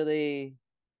it's really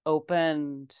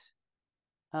opened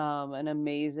an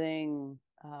amazing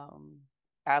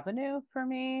avenue for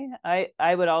me.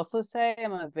 I would also say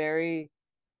I'm a very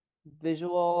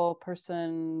visual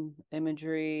person,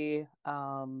 imagery,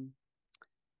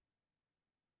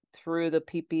 through the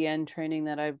PPN training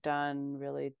that I've done,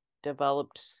 really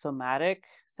developed somatic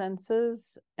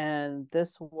senses, and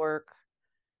this work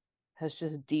has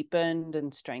just deepened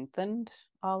and strengthened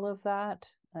all of that.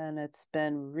 And it's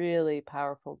been really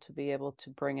powerful to be able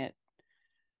to bring it,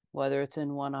 whether it's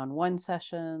in one-on-one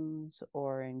sessions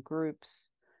or in groups.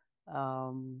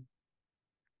 And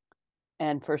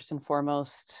first and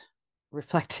foremost,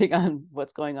 reflecting on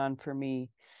what's going on for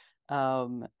me.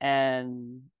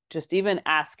 And just even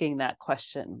asking that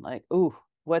question, like, ooh,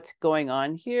 what's going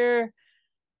on here?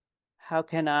 How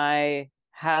can I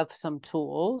have some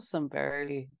tools, some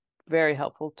very, very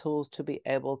helpful tools to be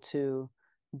able to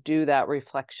do that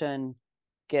reflection,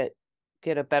 get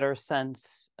a better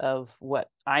sense of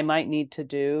what I might need to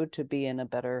do to be in a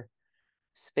better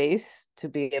space, to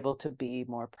be able to be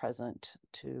more present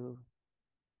to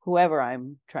whoever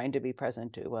I'm trying to be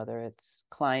present to, whether it's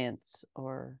clients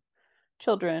or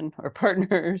children or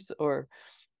partners or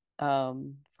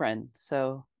friends.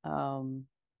 So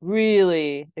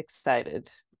really excited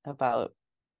about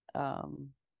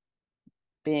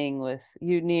being with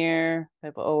you, Nir.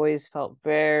 I've always felt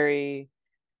you're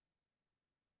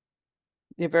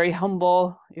very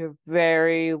humble, you're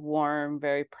very warm,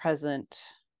 very present.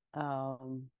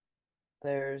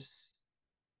 There's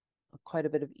quite a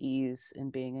bit of ease in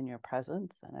being in your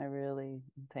presence, and I really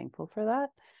am thankful for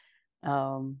that.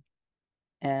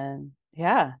 And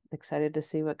yeah, excited to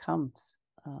see what comes.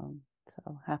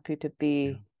 So happy to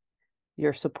be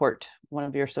your support, one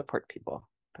of your support people,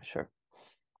 for sure.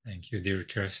 Thank you, dear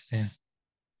Kirsten.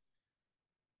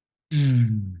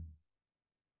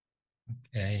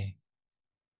 Okay.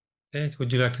 Kate,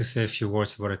 would you like to say a few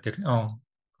words about a technique? Oh,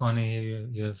 Connie,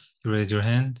 you raised your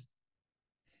hand.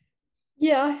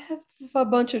 Yeah, I have a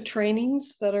bunch of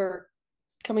trainings that are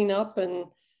coming up, and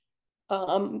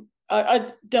I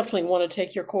definitely want to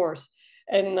take your course.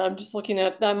 And I'm just looking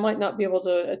at, I might not be able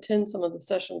to attend some of the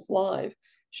sessions live.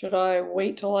 Should I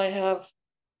wait till I have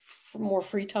more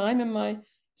free time in my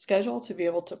schedule to be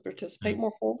able to participate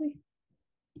more fully?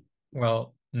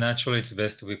 Well, naturally, it's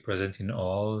best to be present in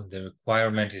all. The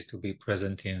requirement is to be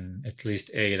present in at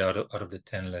least 8 out of the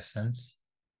 10 lessons.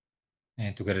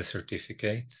 and to get a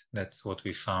certificate. That's what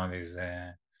we found is,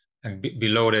 and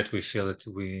below that we feel that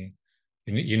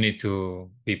you need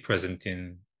to be present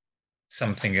in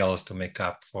something else to make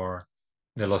up for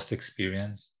the lost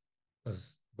experience,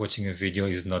 because watching a video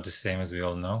is not the same, as we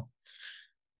all know.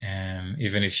 And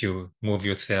even if you move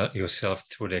yourself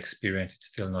through the experience, it's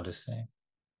still not the same.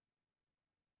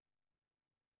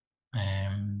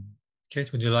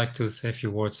 Kate, would you like to say a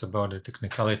few words about the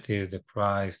technicalities, the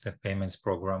price, the payments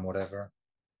program, whatever?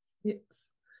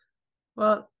 Yes.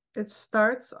 Well, it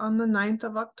starts on the 9th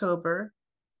of October.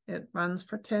 It runs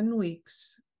for 10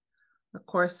 weeks. The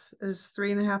course is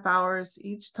 3.5 hours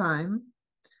each time.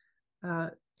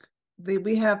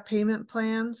 We have payment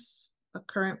plans. The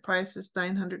current price is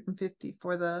 $950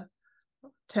 for the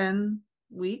 10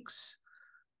 weeks,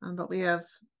 but we have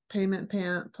payment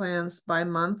plans by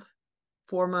month,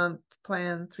 4-month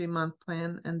plan, 3-month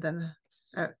plan, and then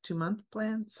a 2-month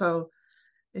plan. So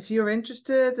if you're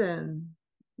interested and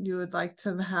you would like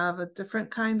to have a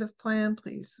different kind of plan,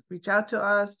 please reach out to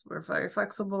us. We're very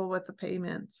flexible with the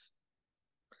payments.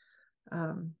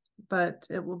 But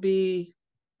it will be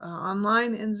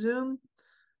online in Zoom.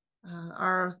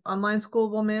 Our online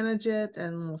school will manage it,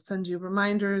 and we'll send you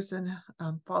reminders and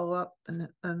follow up and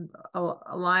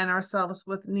align ourselves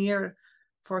with Nir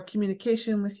for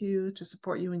communication with you to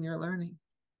support you in your learning.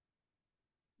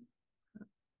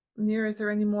 Nir, is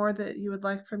there any more that you would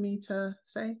like for me to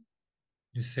say?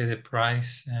 You say the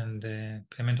price and the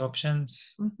payment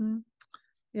options? Mm-hmm.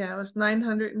 Yeah, it was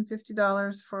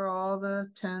 $950 for all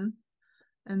the 10.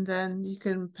 And then you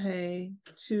can pay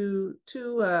two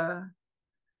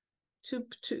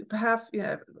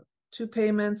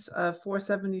payments of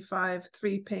 $475,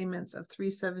 3 payments of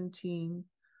 $317,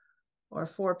 or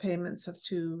 4 payments of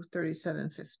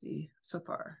 $237.50 so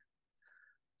far.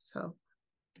 So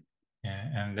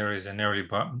yeah, and there is an early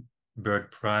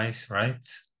bird price, right?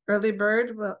 Early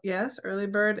bird, well, yes, early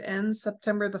bird ends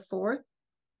September the 4th.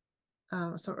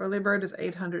 So early bird is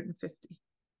 $850.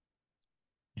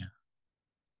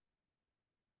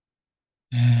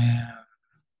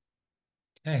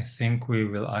 I think we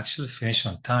will actually finish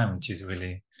on time, which is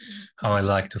really how I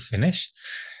like to finish.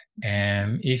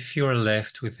 If you're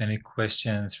left with any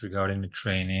questions regarding the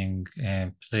training,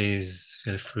 please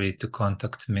feel free to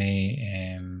contact me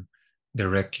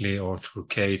directly or through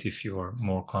Kate if you're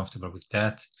more comfortable with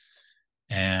that.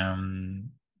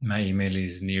 My email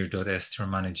is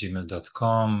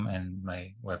nir.esterman@gmail.com, and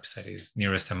my website is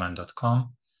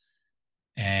niresterman.com.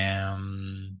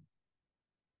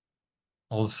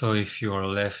 Also, if you are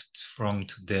left from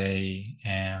today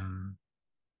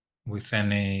with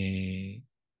any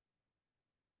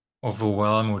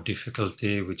overwhelm or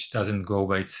difficulty which doesn't go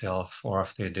by itself or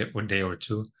after a day or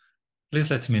two, please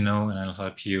let me know and I'll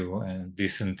help you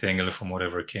disentangle from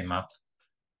whatever came up,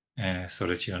 so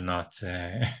that you're not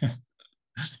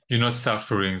you're not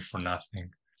suffering for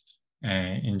nothing.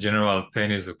 In general,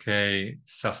 pain is okay.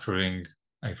 Suffering,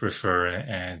 I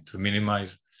prefer to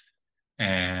minimize,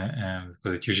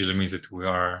 because it usually means that we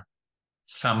are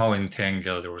somehow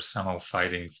entangled or somehow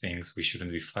fighting things we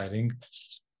shouldn't be fighting.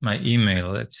 My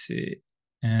email, let's see.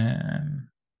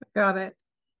 Got it.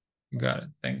 Got it.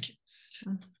 Thank you.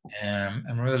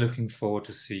 I'm really looking forward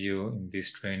to see you in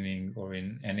this training or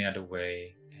in any other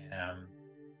way.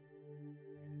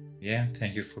 Yeah,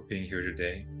 thank you for being here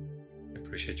today. I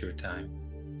appreciate your time.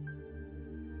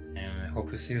 And I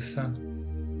hope to see you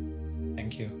soon.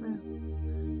 Thank you.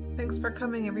 Thanks for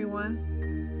coming, everyone.